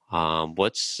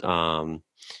 What's,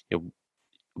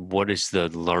 what is the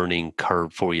learning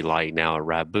curve for you like now at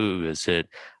Rabu? Is it,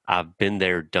 I've been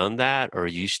there, done that, or are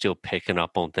you still picking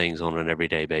up on things on an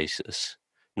everyday basis?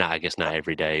 I guess not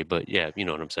every day, but yeah, you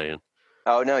know what I'm saying.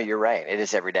 Oh no, you're right. It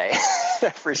is every day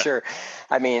for sure.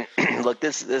 I mean, look,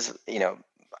 this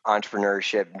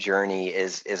entrepreneurship journey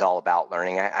is all about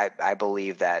learning. I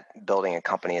believe that building a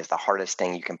company is the hardest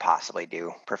thing you can possibly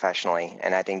do professionally,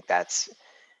 and I think that's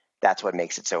what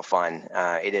makes it so fun.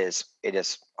 It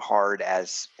is hard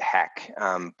as heck,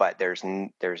 but there's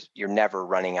you're never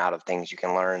running out of things you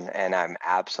can learn, and I'm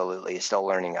absolutely still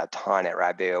learning a ton at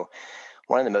Rabu.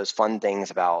 One of the most fun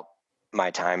things about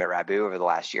my time at Rabu over the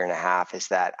last year and a half is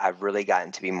that I've really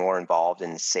gotten to be more involved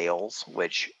in sales,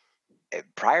 which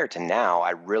prior to now,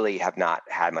 I really have not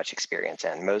had much experience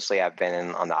in. Mostly I've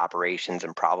been on the operations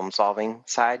and problem solving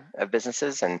side of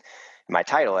businesses. And my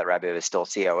title at Rabu is still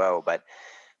COO, but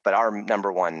our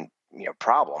number one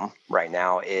problem right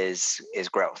now is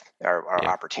growth. Our Yeah.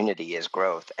 opportunity is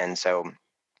growth. And so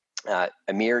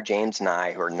Amir, James, and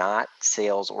I, who are not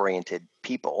sales oriented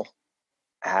people,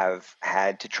 have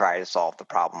had to try to solve the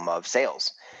problem of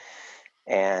sales,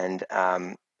 and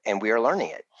we are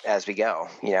learning it as we go.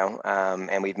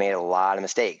 And we've made a lot of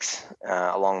mistakes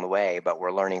along the way, but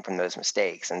we're learning from those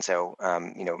mistakes. And so,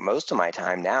 most of my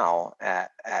time now at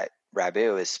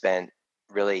Rabu is spent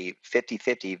really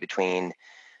 50-50 between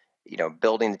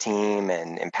building the team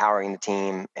and empowering the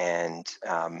team, and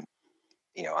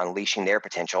unleashing their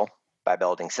potential by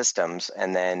building systems,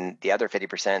 and then the other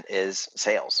 50% is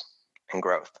sales and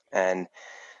growth. And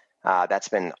that's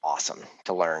been awesome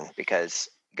to learn, because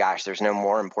gosh, there's no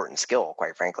more important skill,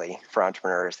 quite frankly, for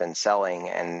entrepreneurs than selling,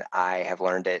 and I have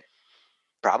learned it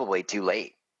probably too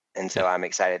late, and so Yeah. I'm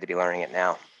excited to be learning it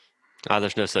now.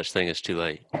 There's no such thing as too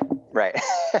late. Right.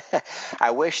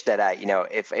 I wish that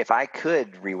if I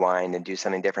could rewind and do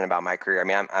something different about my career. I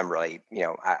mean, I'm really,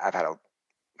 I've had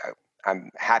I'm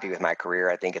happy with my career.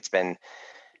 I think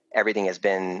everything has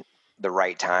been the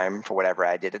right time for whatever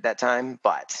I did at that time.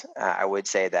 But I would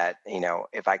say that,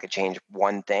 if I could change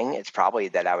one thing, it's probably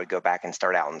that I would go back and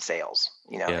start out in sales,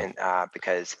 Yeah. and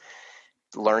because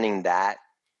learning that,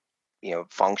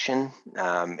 function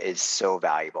is so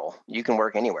valuable. You can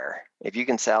work anywhere. If you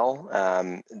can sell,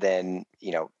 then,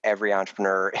 every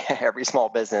entrepreneur, every small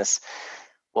business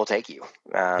will take you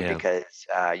Yeah. because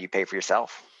you pay for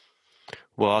yourself.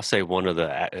 Well, I'll say one of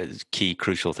the key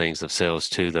crucial things of sales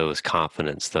too, though, is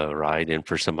confidence, though, right? And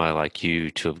for somebody like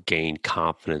you to have gained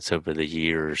confidence over the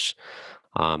years,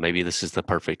 maybe this is the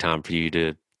perfect time for you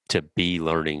to be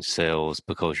learning sales,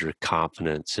 because your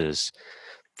confidence is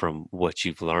from what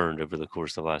you've learned over the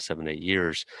course of the last 7, 8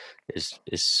 years is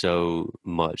so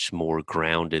much more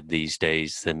grounded these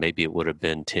days than maybe it would have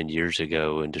been 10 years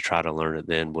ago. And to try to learn it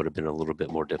then would have been a little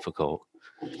bit more difficult.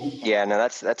 Yeah, no,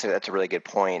 that's a really good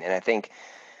point, and I think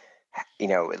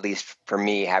at least for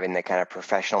me, having the kind of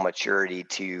professional maturity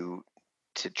to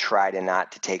try to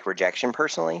not to take rejection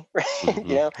personally, right?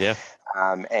 Yeah.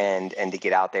 And to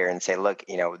get out there and say, look,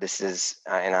 this is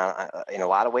in a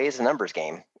lot of ways a numbers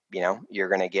game. You're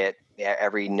going to get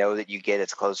every no that you get,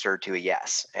 it's closer to a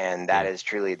yes, and that Yeah. is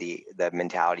truly the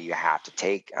mentality you have to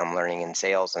take. I'm learning in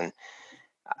sales, and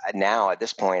now at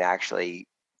this point, I actually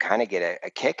kind of get a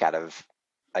kick out of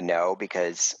a no,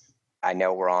 because I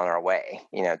know we're on our way,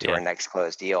 to Yeah. our next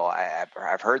closed deal.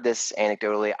 I've heard this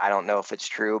anecdotally. I don't know if it's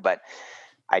true, but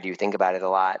I do think about it a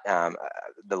lot.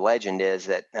 The legend is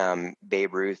that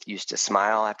Babe Ruth used to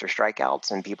smile after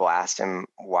strikeouts, and people asked him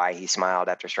why he smiled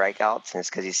after strikeouts, and it's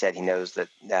because he said he knows that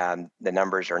the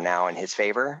numbers are now in his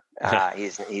favor.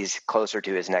 He's closer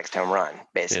to his next home run, Yeah.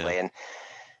 basically. And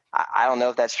I don't know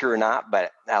if that's true or not,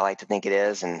 but I like to think it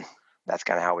is, and that's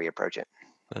kind of how we approach it.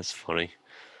 That's funny.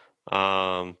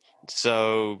 Um,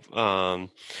 so,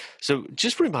 so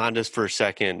just remind us for a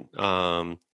second,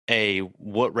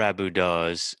 what Rabu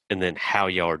does, and then how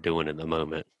y'all are doing at the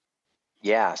moment.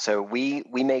 Yeah, so we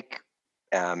make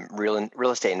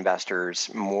real estate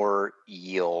investors more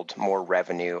yield, more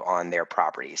revenue on their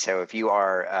property. So if you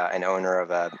are an owner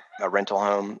of a rental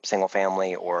home, single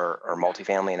family or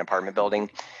multifamily, an apartment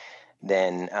building,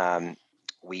 then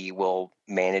we will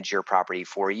manage your property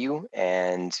for you,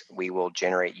 and we will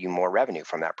generate you more revenue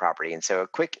from that property. And so a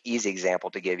quick, easy example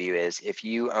to give you is if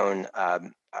you own a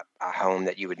home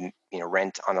that you would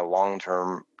rent on a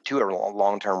long-term to a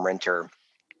long-term renter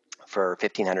for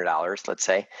 $1,500, let's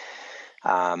say,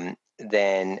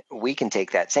 then we can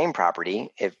take that same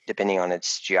property, if depending on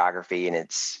its geography and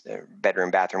its bedroom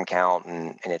bathroom count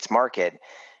and its market,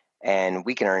 and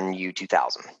we can earn you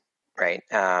 2,000, right?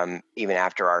 Even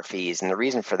after our fees. And the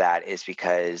reason for that is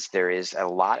because there is a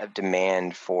lot of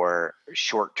demand for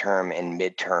short-term and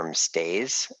mid-term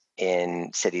stays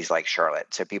in cities like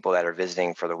Charlotte. So people that are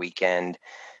visiting for the weekend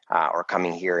or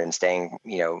coming here and staying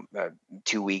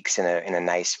 2 weeks in a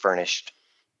nice furnished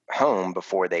home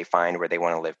before they find where they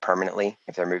want to live permanently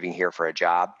if they're moving here for a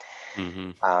job.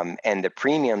 Mm-hmm. And the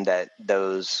premium that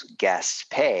those guests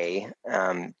pay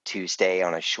to stay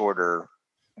on a shorter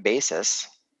basis,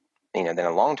 than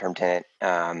a long-term tenant,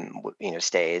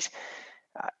 stays,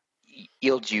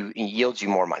 yields you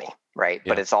more money, right?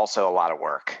 But Yeah. it's also a lot of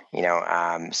work,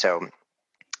 So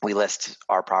we list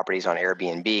our properties on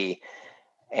Airbnb,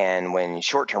 and when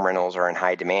short-term rentals are in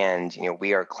high demand,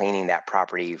 we are cleaning that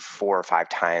property 4 or 5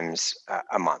 times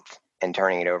a month and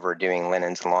turning it over, doing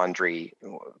linens and laundry,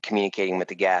 communicating with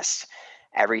the guests.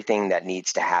 Everything that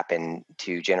needs to happen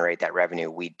to generate that revenue,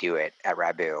 we do it at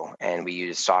Rabu, and we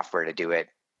use software to do it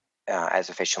as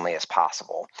efficiently as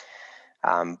possible.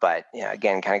 But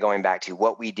again, kind of going back to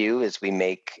what we do is we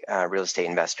make real estate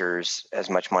investors as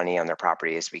much money on their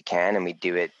property as we can, and we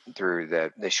do it through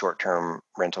the short-term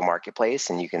rental marketplace.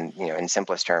 And you can, in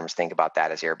simplest terms, think about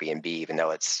that as Airbnb, even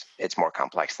though it's more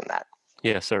complex than that.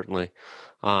 Yeah, certainly.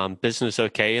 Business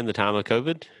okay in the time of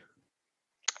COVID?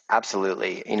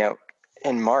 Absolutely.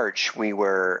 In March we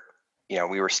were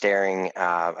staring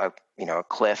a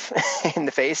cliff in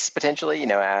the face potentially.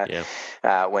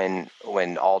 Yeah.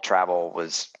 When all travel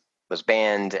was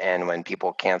banned and when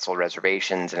people canceled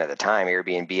reservations. And at the time,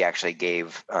 Airbnb actually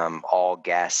gave all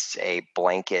guests a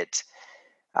blanket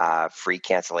free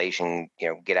cancellation,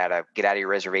 get out of your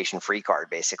reservation free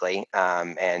card, basically.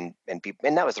 And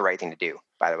that was the right thing to do,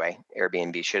 by the way.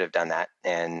 Airbnb should have done that,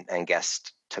 and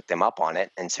guests took them up on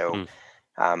it. And so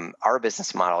Mm. our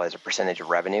business model is a percentage of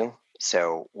revenue.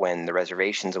 So when the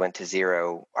reservations went to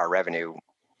zero, our revenue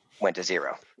went to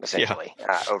zero Yeah. essentially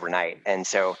overnight. And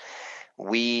so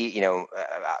we,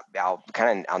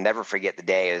 I'll never forget the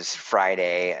day. It was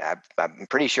Friday. I'm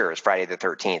pretty sure it was Friday the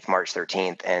 13th, March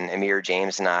 13th. And Amir,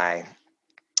 James, and I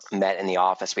met in the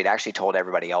office. We'd actually told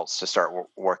everybody else to start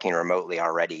working remotely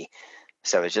already.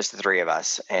 So it was just the three of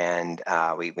us. And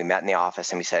we met in the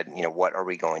office and we said, what are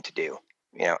we going to do?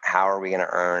 How are we going to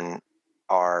earn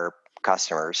our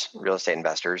customers, real estate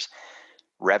investors,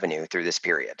 revenue through this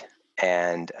period?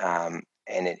 And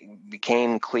it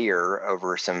became clear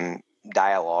over some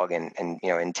dialogue and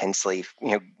intensely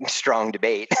strong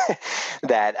debate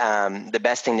that the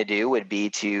best thing to do would be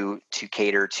to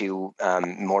cater to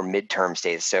more midterm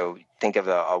stays. So think of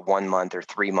a 1 month or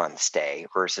 3 month stay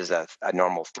versus a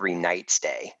normal 3-night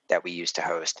stay that we used to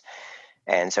host.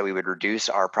 And so we would reduce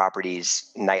our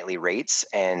properties' nightly rates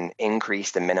and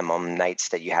increase the minimum nights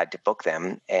that you had to book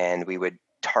them. And we would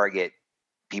target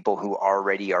people who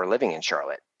already are living in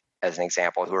Charlotte, as an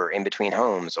example, who are in between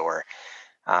homes, or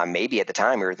maybe at the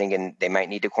time we were thinking they might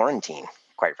need to quarantine,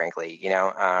 quite frankly,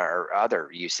 or other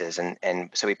uses. And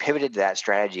so we pivoted to that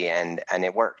strategy, and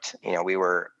it worked.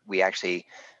 We actually,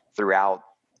 throughout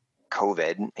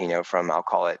COVID, from, I'll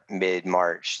call it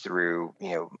mid-March through,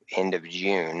 end of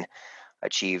June,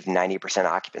 achieved 90%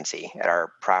 occupancy at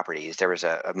our properties. There was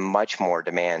a much more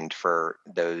demand for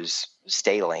those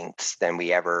stay lengths than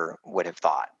we ever would have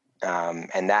thought.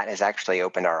 And that has actually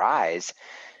opened our eyes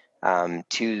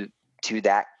to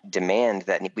that demand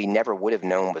that we never would have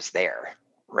known was there,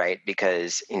 right?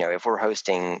 Because, if we're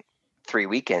hosting 3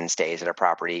 weekend stays at a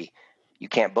property, you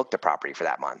can't book the property for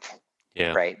that month,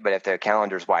 Yeah. right? But if the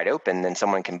calendar's wide open, then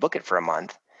someone can book it for a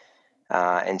month.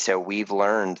 And so we've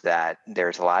learned that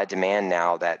there's a lot of demand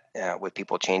now that with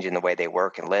people changing the way they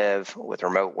work and live, with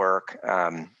remote work,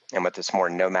 and with this more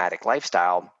nomadic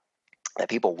lifestyle, that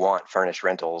people want furnished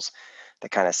rentals, the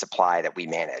kind of supply that we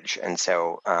manage. And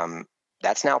so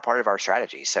that's now part of our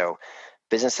strategy. So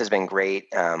business has been great.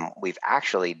 We've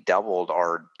actually doubled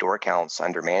our door counts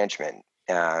under management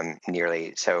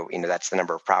nearly. So, that's the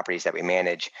number of properties that we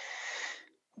manage.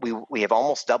 We have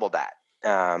almost doubled that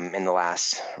in the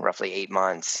last roughly 8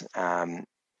 months. And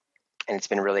it's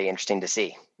been really interesting to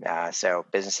see. So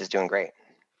business is doing great.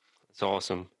 It's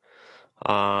awesome.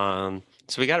 So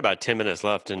we got about 10 minutes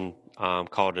left in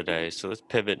call today. So let's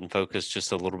pivot and focus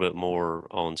just a little bit more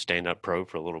on Stand Up Pro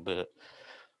for a little bit.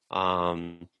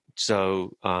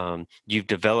 You've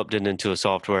developed it into a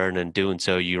software, and in doing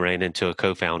so, you ran into a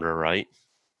co-founder, right?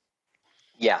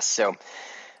 Yes. So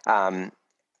um,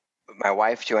 my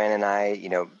wife Joanne and I,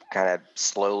 kind of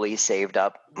slowly saved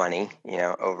up money,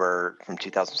 over from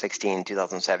 2016,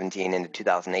 2017 into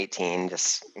 2018,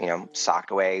 just,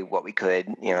 socked away what we could,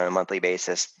 on a monthly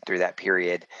basis through that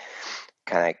period.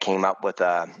 Kind of came up with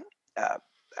uh,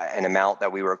 an amount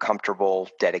that we were comfortable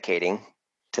dedicating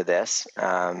to this.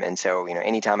 And so,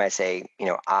 anytime I say,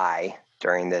 I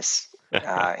during this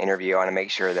interview, I want to make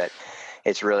sure that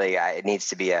it's really, it needs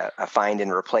to be a find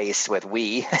and replace with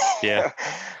we, Yeah.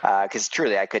 because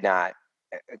truly I could not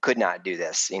do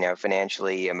this,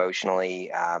 financially,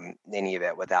 emotionally, any of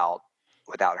it without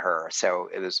her. So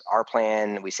it was our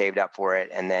plan. We saved up for it,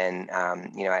 and then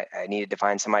I needed to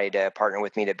find somebody to partner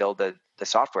with me to build the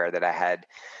software that I had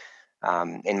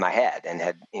in my head and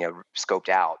had scoped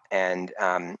out, and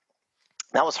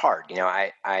that was hard.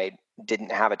 I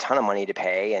didn't have a ton of money to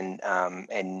pay,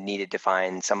 and needed to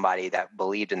find somebody that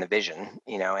believed in the vision,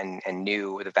 and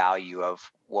knew the value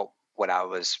of what I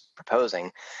was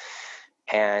proposing.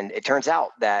 And it turns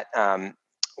out that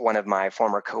one of my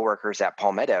former coworkers at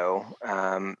Palmetto,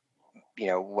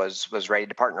 was ready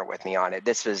to partner with me on it.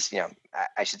 This was,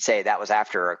 I should say that was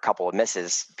after a couple of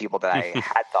misses, people that I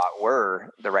had thought were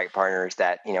the right partners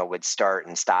that, would start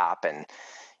and stop. And,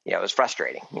 it was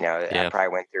frustrating. I Yeah. probably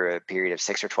went through a period of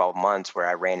 6 or 12 months where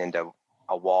I ran into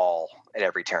a wall at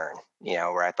every turn,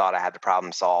 where I thought I had the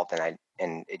problem solved,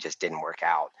 and it just didn't work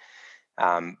out.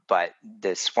 But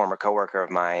this former coworker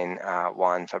of mine,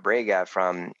 Juan Fabrega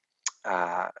from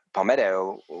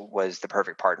Palmetto, was the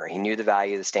perfect partner. He knew the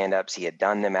value of the stand-ups. He had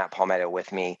done them at Palmetto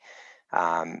with me.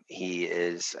 He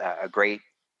is a great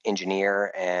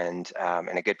engineer and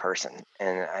a good person,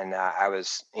 and I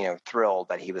was thrilled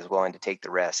that he was willing to take the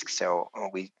risk. So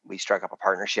we struck up a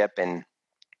partnership, and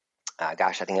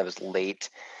gosh, I think it was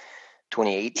late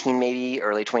 2018, maybe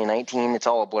early 2019. It's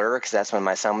all a blur because that's when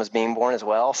my son was being born as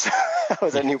well. So I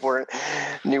was a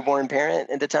newborn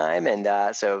parent at the time,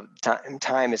 and so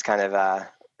time is kind of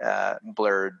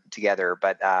blurred together.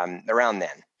 But around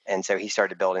then, and so he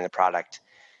started building the product.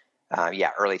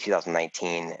 Early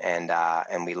 2019,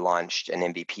 and we launched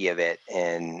an MVP of it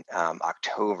in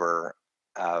October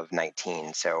of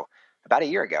 19. So about a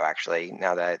year ago, actually.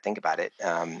 Now that I think about it,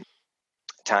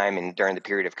 time and during the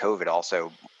period of COVID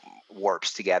also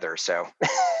warps together. So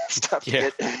it's tough to Yeah.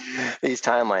 get these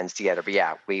timelines together. But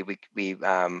yeah, we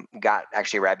got,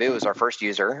 actually, Rabu was our first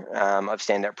user of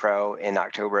Stand Up Pro in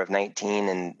October of 19,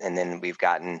 and then we've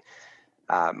gotten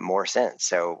more since.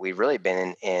 So we've really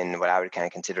been in what I would kind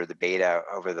of consider the beta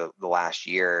over the last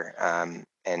year,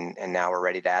 and now we're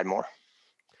ready to add more.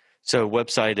 So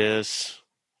website is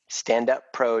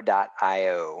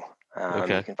Standuppro.io. You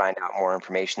okay. can find out more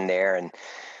information there, and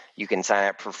you can sign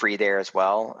up for free there as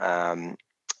well.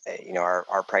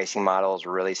 Our pricing model is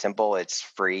really simple. It's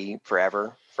free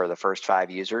forever for the first 5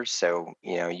 users. So,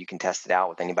 you can test it out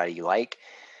with anybody you like.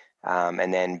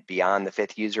 And then beyond the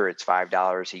 5th user, it's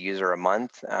 $5 a user a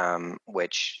month,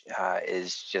 which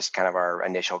is just kind of our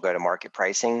initial go-to-market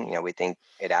pricing. We think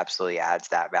it absolutely adds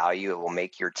that value. It will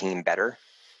make your team better,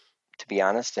 to be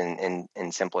honest,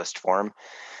 in simplest form.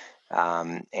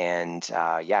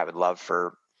 I would love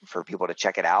for people to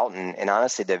check it out. And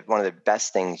honestly, one of the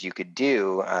best things you could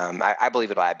do, I believe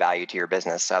it'll add value to your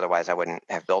business. Otherwise, I wouldn't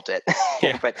have built it.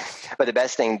 Yeah. but the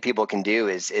best thing people can do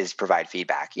is provide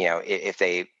feedback.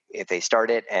 If they start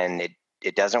it and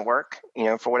it doesn't work,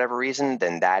 for whatever reason,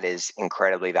 then that is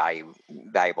incredibly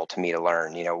valuable to me to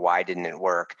learn. Why didn't it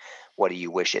work? What do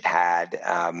you wish it had?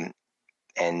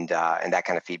 And that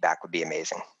kind of feedback would be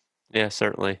amazing. Yeah,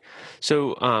 certainly.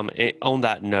 So, on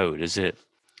that note, is it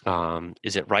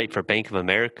right for Bank of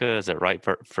America? Is it right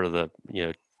for the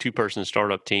 2-person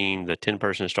startup team, the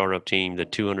 10-person startup team, the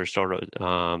 200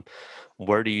 startup?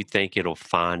 Where do you think it'll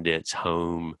find its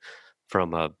home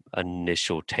from a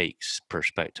initial takes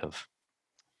perspective?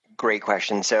 Great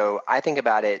question. So I think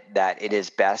about it that it is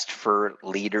best for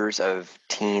leaders of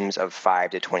teams of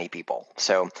 5 to 20 people.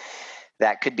 So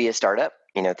that could be a startup.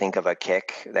 Think of a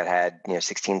Kick that had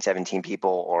 16, 17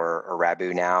 people, or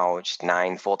Rabu now, just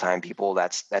 9 full-time people.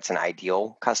 That's an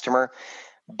ideal customer.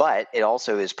 But it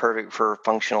also is perfect for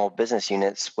functional business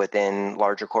units within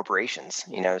larger corporations.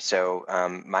 So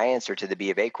my answer to the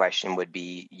B of A question would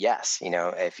be yes.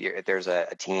 If there's a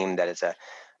team that is a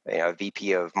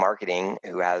VP of marketing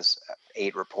who has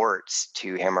 8 reports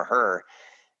to him or her,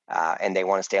 and they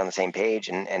want to stay on the same page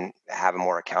and have a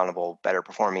more accountable, better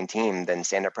performing team, then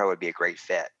Stand Up Pro would be a great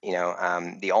fit.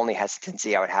 The only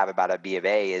hesitancy I would have about a B of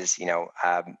A is,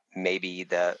 maybe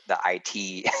the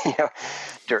IT,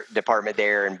 department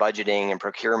there, and budgeting and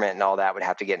procurement and all that would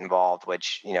have to get involved,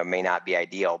 which, may not be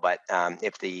ideal. But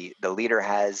if the leader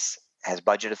has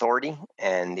budget authority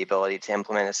and the ability to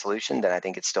implement a solution, then I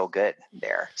think it's still good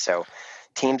there. So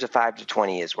teams of 5 to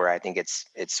 20 is where I think it's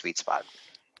sweet spot.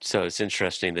 So it's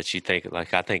interesting that you think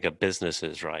like I think of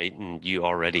businesses, right? And you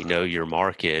already know your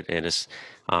market, and it's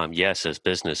yes, as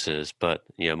businesses, but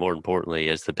more importantly,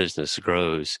 as the business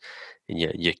grows, and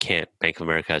you can't. Bank of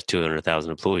America has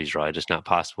 200,000 employees, right? It's not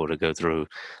possible to go through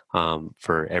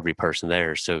for every person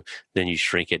there. So then you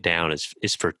shrink it down.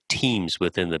 It's for teams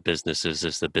within the businesses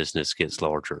as the business gets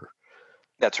larger.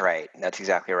 That's right. That's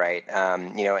exactly right.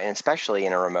 And especially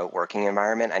in a remote working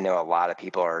environment, I know a lot of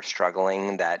people are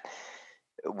struggling that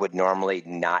would normally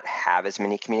not have as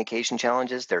many communication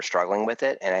challenges. They're struggling with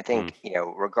it. And I Mm, think,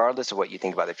 regardless of what you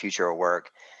think about the future of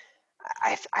work,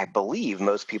 I believe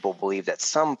most people believe that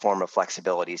some form of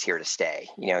flexibility is here to stay,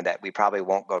 that we probably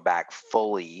won't go back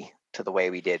fully to the way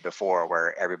we did before,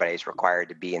 where everybody's required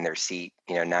to be in their seat,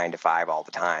 9 to 5 all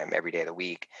the time, every day of the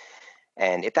week.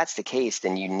 And if that's the case,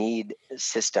 then you need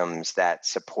systems that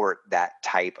support that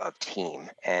type of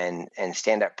team. And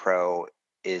Stand Up Pro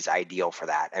is ideal for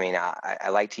that. I mean, I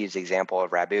like to use the example of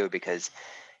Rabu because,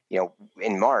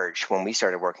 in March when we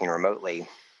started working remotely,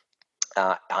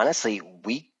 honestly,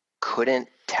 we couldn't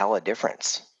tell a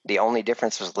difference. The only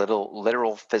difference was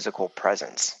literal physical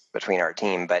presence between our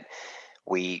team. But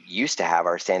we used to have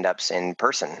our stand-ups in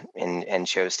person and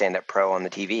show Stand Up Pro on the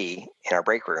TV in our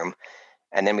break room,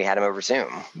 and then we had them over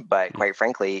Zoom. But mm, quite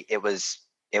frankly, it was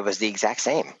the exact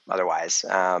same otherwise.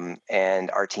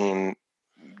 And our team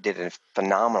did a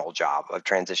phenomenal job of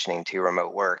transitioning to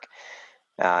remote work,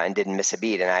 and didn't miss a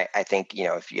beat. And I think,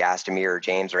 if you asked Amir or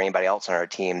James or anybody else on our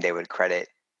team, they would credit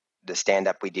the stand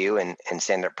up we do and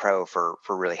Stand Up Pro for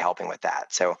really helping with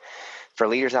that. So for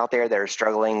leaders out there that are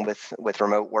struggling with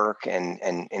remote work and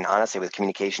honestly with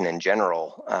communication in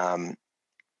general,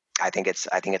 I think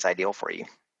it's ideal for you.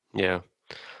 yeah.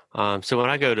 So when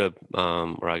I go to,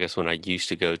 or I guess when I used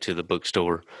to go to the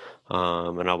bookstore,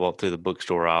 and I walk through the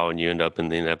bookstore aisle, and you end up in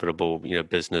the inevitable,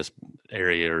 business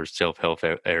area or self-help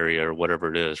area or whatever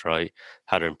it is, right?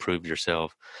 How to improve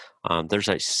yourself. There's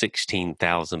like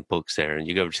 16,000 books there, and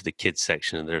you go to the kids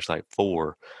section, and there's like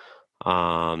four.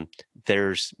 Um,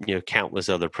 there's countless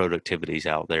other productivities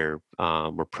out there,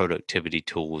 or productivity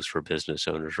tools for business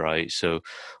owners, right? So,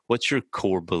 what's your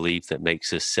core belief that makes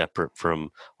this separate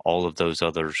from all of those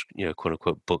others, quote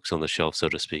unquote, books on the shelf, so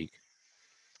to speak?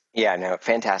 Yeah, no,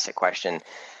 fantastic question.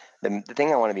 The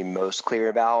thing I want to be most clear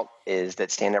about is that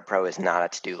Stand Up Pro is not a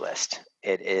to-do list.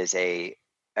 It is a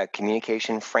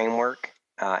communication framework,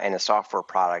 and a software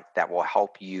product that will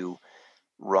help you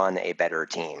run a better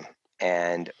team.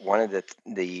 And one of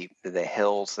the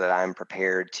hills that I'm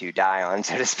prepared to die on,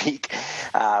 so to speak,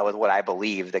 with what I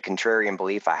believe, the contrarian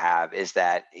belief I have, is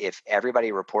that if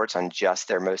everybody reports on just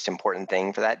their most important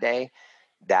thing for that day,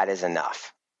 that is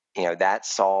enough. That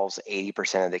solves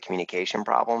 80% of the communication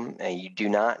problem. And you do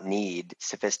not need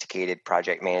sophisticated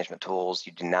project management tools.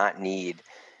 You do not need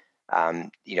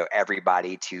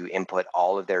everybody to input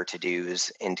all of their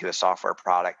to-dos into a software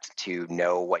product to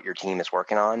know what your team is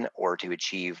working on or to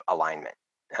achieve alignment.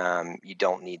 You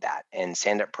don't need that. And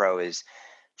Stand Up Pro is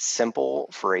simple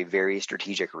for a very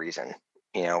strategic reason.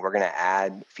 We're going to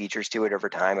add features to it over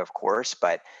time, of course,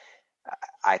 but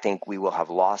I think we will have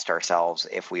lost ourselves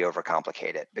if we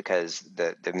overcomplicate it, because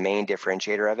the main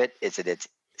differentiator of it is that it's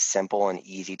simple and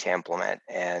easy to implement.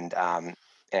 And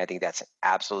I think that's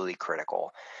absolutely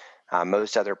critical.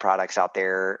 Most other products out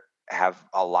there have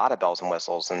a lot of bells and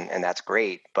whistles, and that's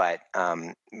great. But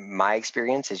my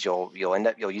experience is you'll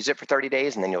use it for 30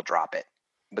 days and then you'll drop it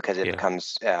because it Yeah,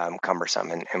 becomes cumbersome,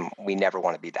 and we never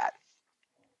want to be that.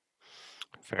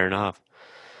 fair enough.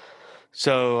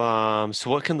 So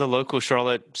what can the local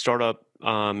Charlotte startup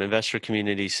investor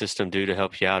community system do to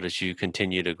help you out as you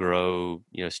continue to grow,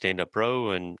 Stand Up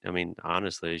Pro, and I mean,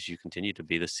 honestly, as you continue to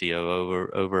be the COO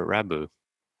over at Rabu?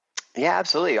 Yeah,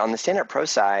 absolutely. On the Stand Up Pro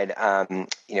side,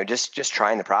 just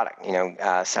trying the product,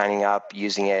 signing up,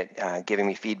 using it, giving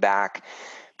me feedback,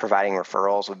 providing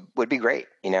referrals would be great,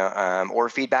 or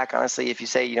feedback, honestly, if you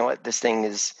say, what, this thing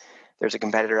is, there's a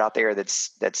competitor out there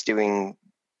that's doing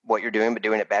what you're doing, but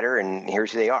doing it better, and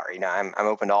here's who they are. I'm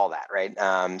open to all that,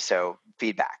 right? So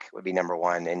feedback would be number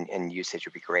one, and usage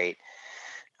would be great.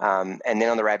 And then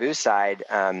on the Rabu side,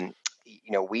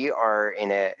 we are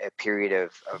in a period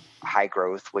of high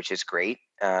growth, which is great.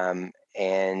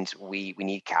 And we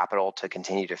need capital to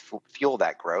continue to fuel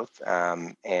that growth.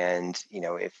 And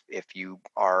if you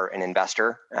are an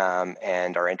investor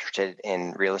and are interested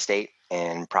in real estate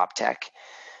and prop tech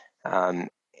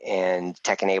and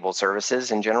tech-enabled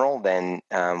services in general, then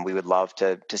we would love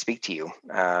to speak to you.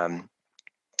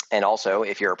 And also,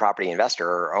 if you're a property investor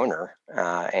or owner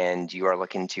and you are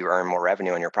looking to earn more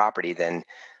revenue on your property, then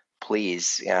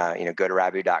please, go to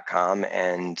rabu.com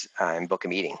and book a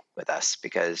meeting with us,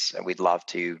 because we'd love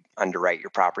to underwrite your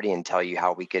property and tell you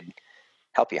how we could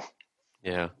help you.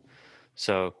 Yeah.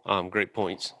 So great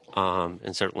points,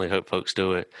 and certainly hope folks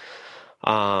do it.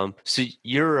 So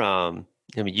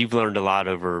you've learned a lot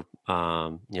over,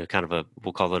 kind of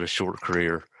we'll call it a short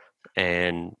career,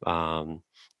 and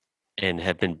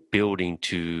have been building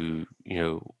to,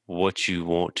 what you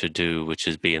want to do, which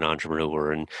is be an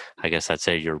entrepreneur. And I guess I'd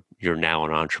say you're now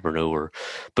an entrepreneur,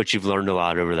 but you've learned a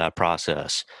lot over that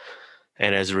process.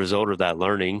 And as a result of that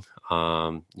learning,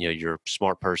 you're a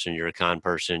smart person, you're a kind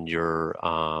person, you're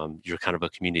kind of a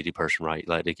community person, right?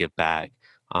 You like to give back.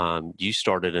 You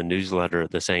started a newsletter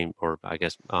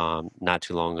not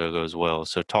too long ago as well.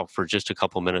 So talk for just a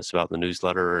couple minutes about the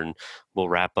newsletter, and we'll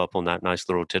wrap up on that nice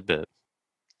little tidbit.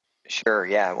 Sure.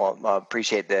 Yeah. Well,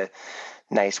 appreciate the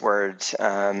nice words.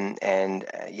 Again,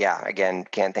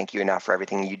 can't thank you enough for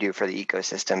everything you do for the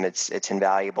ecosystem. It's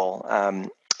invaluable.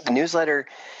 The newsletter,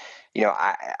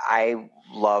 I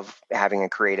love having a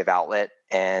creative outlet,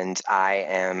 and I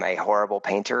am a horrible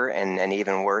painter and an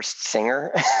even worse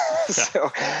singer. So,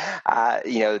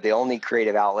 the only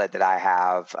creative outlet that I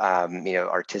have,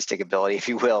 artistic ability, if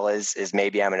you will, is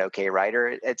maybe I'm an okay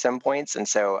writer at some points. And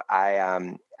so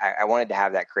I wanted to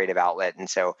have that creative outlet. And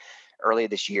so early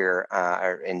this year,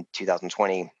 or in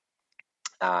 2020,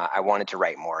 I wanted to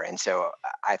write more. And so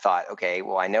I thought, okay,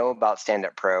 well, I know about Stand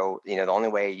Up Pro. The only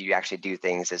way you actually do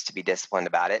things is to be disciplined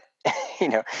about it.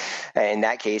 In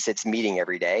that case, it's meeting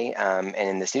every day. And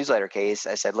in this newsletter case,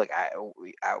 I said, look, I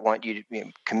want you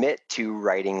to commit to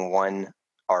writing one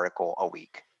article a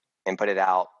week and put it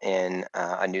out in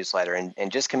a newsletter,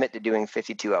 and just commit to doing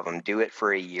 52 of them. Do it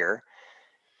for a year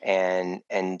and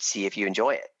see if you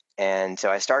enjoy it. And so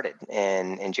I started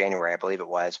in January, I believe it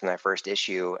was, with my first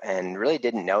issue, and really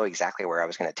didn't know exactly where I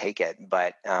was going to take it.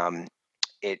 But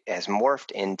it has morphed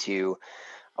into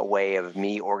a way of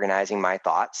me organizing my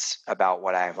thoughts about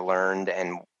what I've learned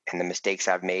and the mistakes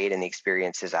I've made and the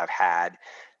experiences I've had.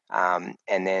 And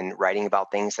then writing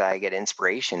about things that I get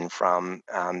inspiration from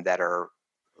that are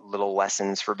little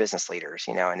lessons for business leaders,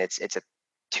 and it's a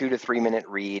 2 to 3 minute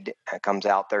read. It comes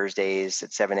out Thursdays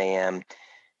at 7 a.m.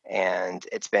 And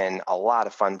it's been a lot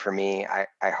of fun for me.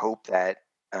 I hope that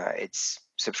its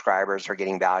subscribers are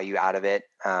getting value out of it.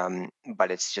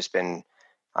 But it's just been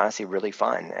honestly really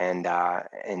fun and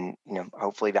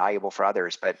hopefully valuable for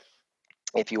others. But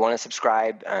if you want to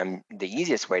subscribe, the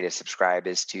easiest way to subscribe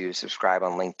is to subscribe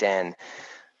on LinkedIn.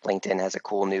 LinkedIn has a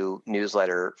cool new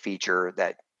newsletter feature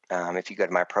that if you go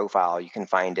to my profile, you can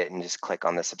find it and just click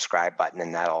on the subscribe button,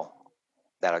 and that'll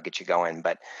get you going.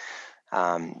 But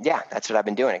that's what I've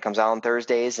been doing. It comes out on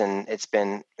Thursdays, and it's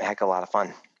been a heck of a lot of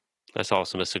fun. That's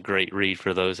awesome. It's a great read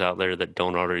for those out there that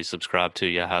don't already subscribe to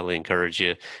you. I highly encourage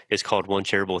you. It's called One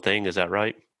Shareable Thing. Is that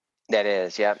right? That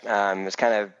is, yeah. It's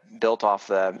kind of built off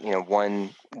the, one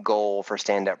goal for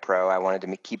Stand Up Pro. I wanted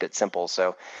to keep it simple.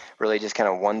 So really just kind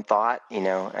of one thought,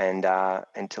 and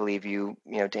to leave you,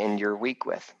 to end your week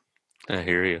with. I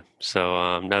hear you.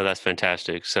 So, no, that's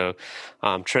fantastic. So,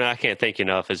 Trent, I can't thank you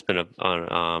enough. It's been an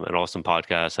awesome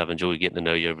podcast. I've enjoyed getting to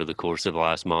know you over the course of the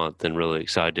last month, and really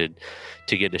excited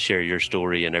to get to share your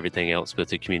story and everything else with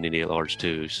the community at large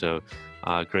too. So,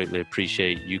 greatly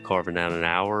appreciate you carving out an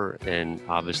hour, and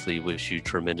obviously wish you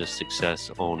tremendous success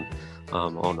on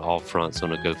all fronts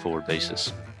on a go-forward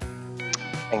basis.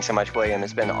 Thanks so much, William.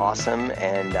 It's been awesome,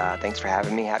 and thanks for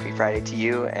having me. Happy Friday to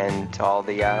you, and to all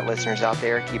the listeners out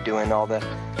there. Keep doing all the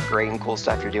great and cool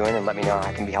stuff you're doing, and let me know how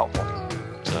I can be helpful.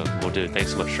 So we'll do.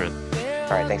 Thanks so much, Trent.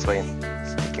 All right, thanks, William.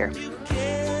 Take care.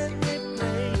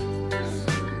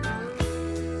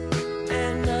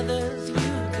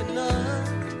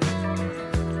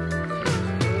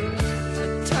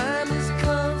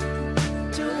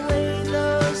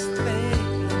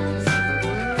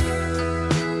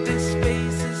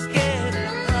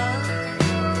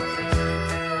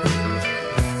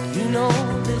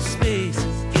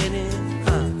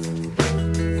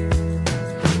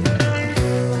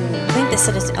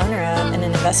 Listed as owner of and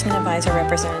an investment advisor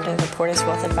representative of Portis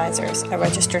Wealth Advisors, a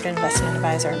registered investment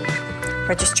advisor.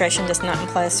 Registration does not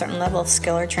imply a certain level of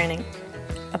skill or training.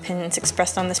 Opinions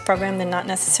expressed on this program do not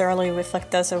necessarily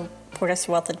reflect those of Portus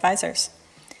Wealth Advisors.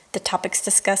 The topics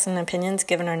discussed and opinions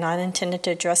given are not intended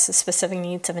to address the specific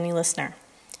needs of any listener.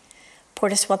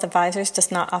 Portus Wealth Advisors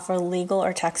does not offer legal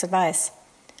or tax advice.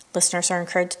 Listeners are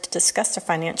encouraged to discuss their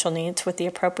financial needs with the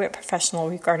appropriate professional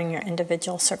regarding your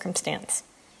individual circumstance.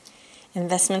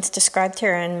 Investments described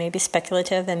herein may be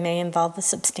speculative and may involve a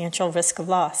substantial risk of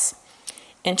loss.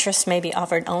 Interest may be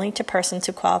offered only to persons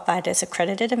who qualified as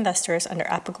accredited investors under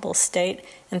applicable state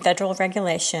and federal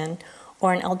regulation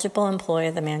or an eligible employee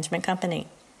of the management company.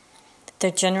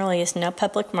 There generally is no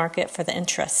public market for the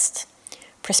interest.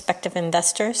 Prospective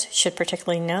investors should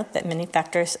particularly note that many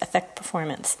factors affect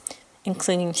performance,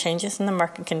 including changes in the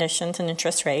market conditions and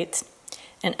interest rates,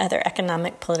 and other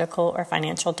economic, political, or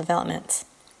financial developments.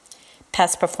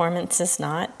 Past performance is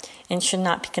not and should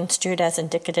not be construed as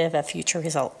indicative of future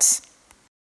results.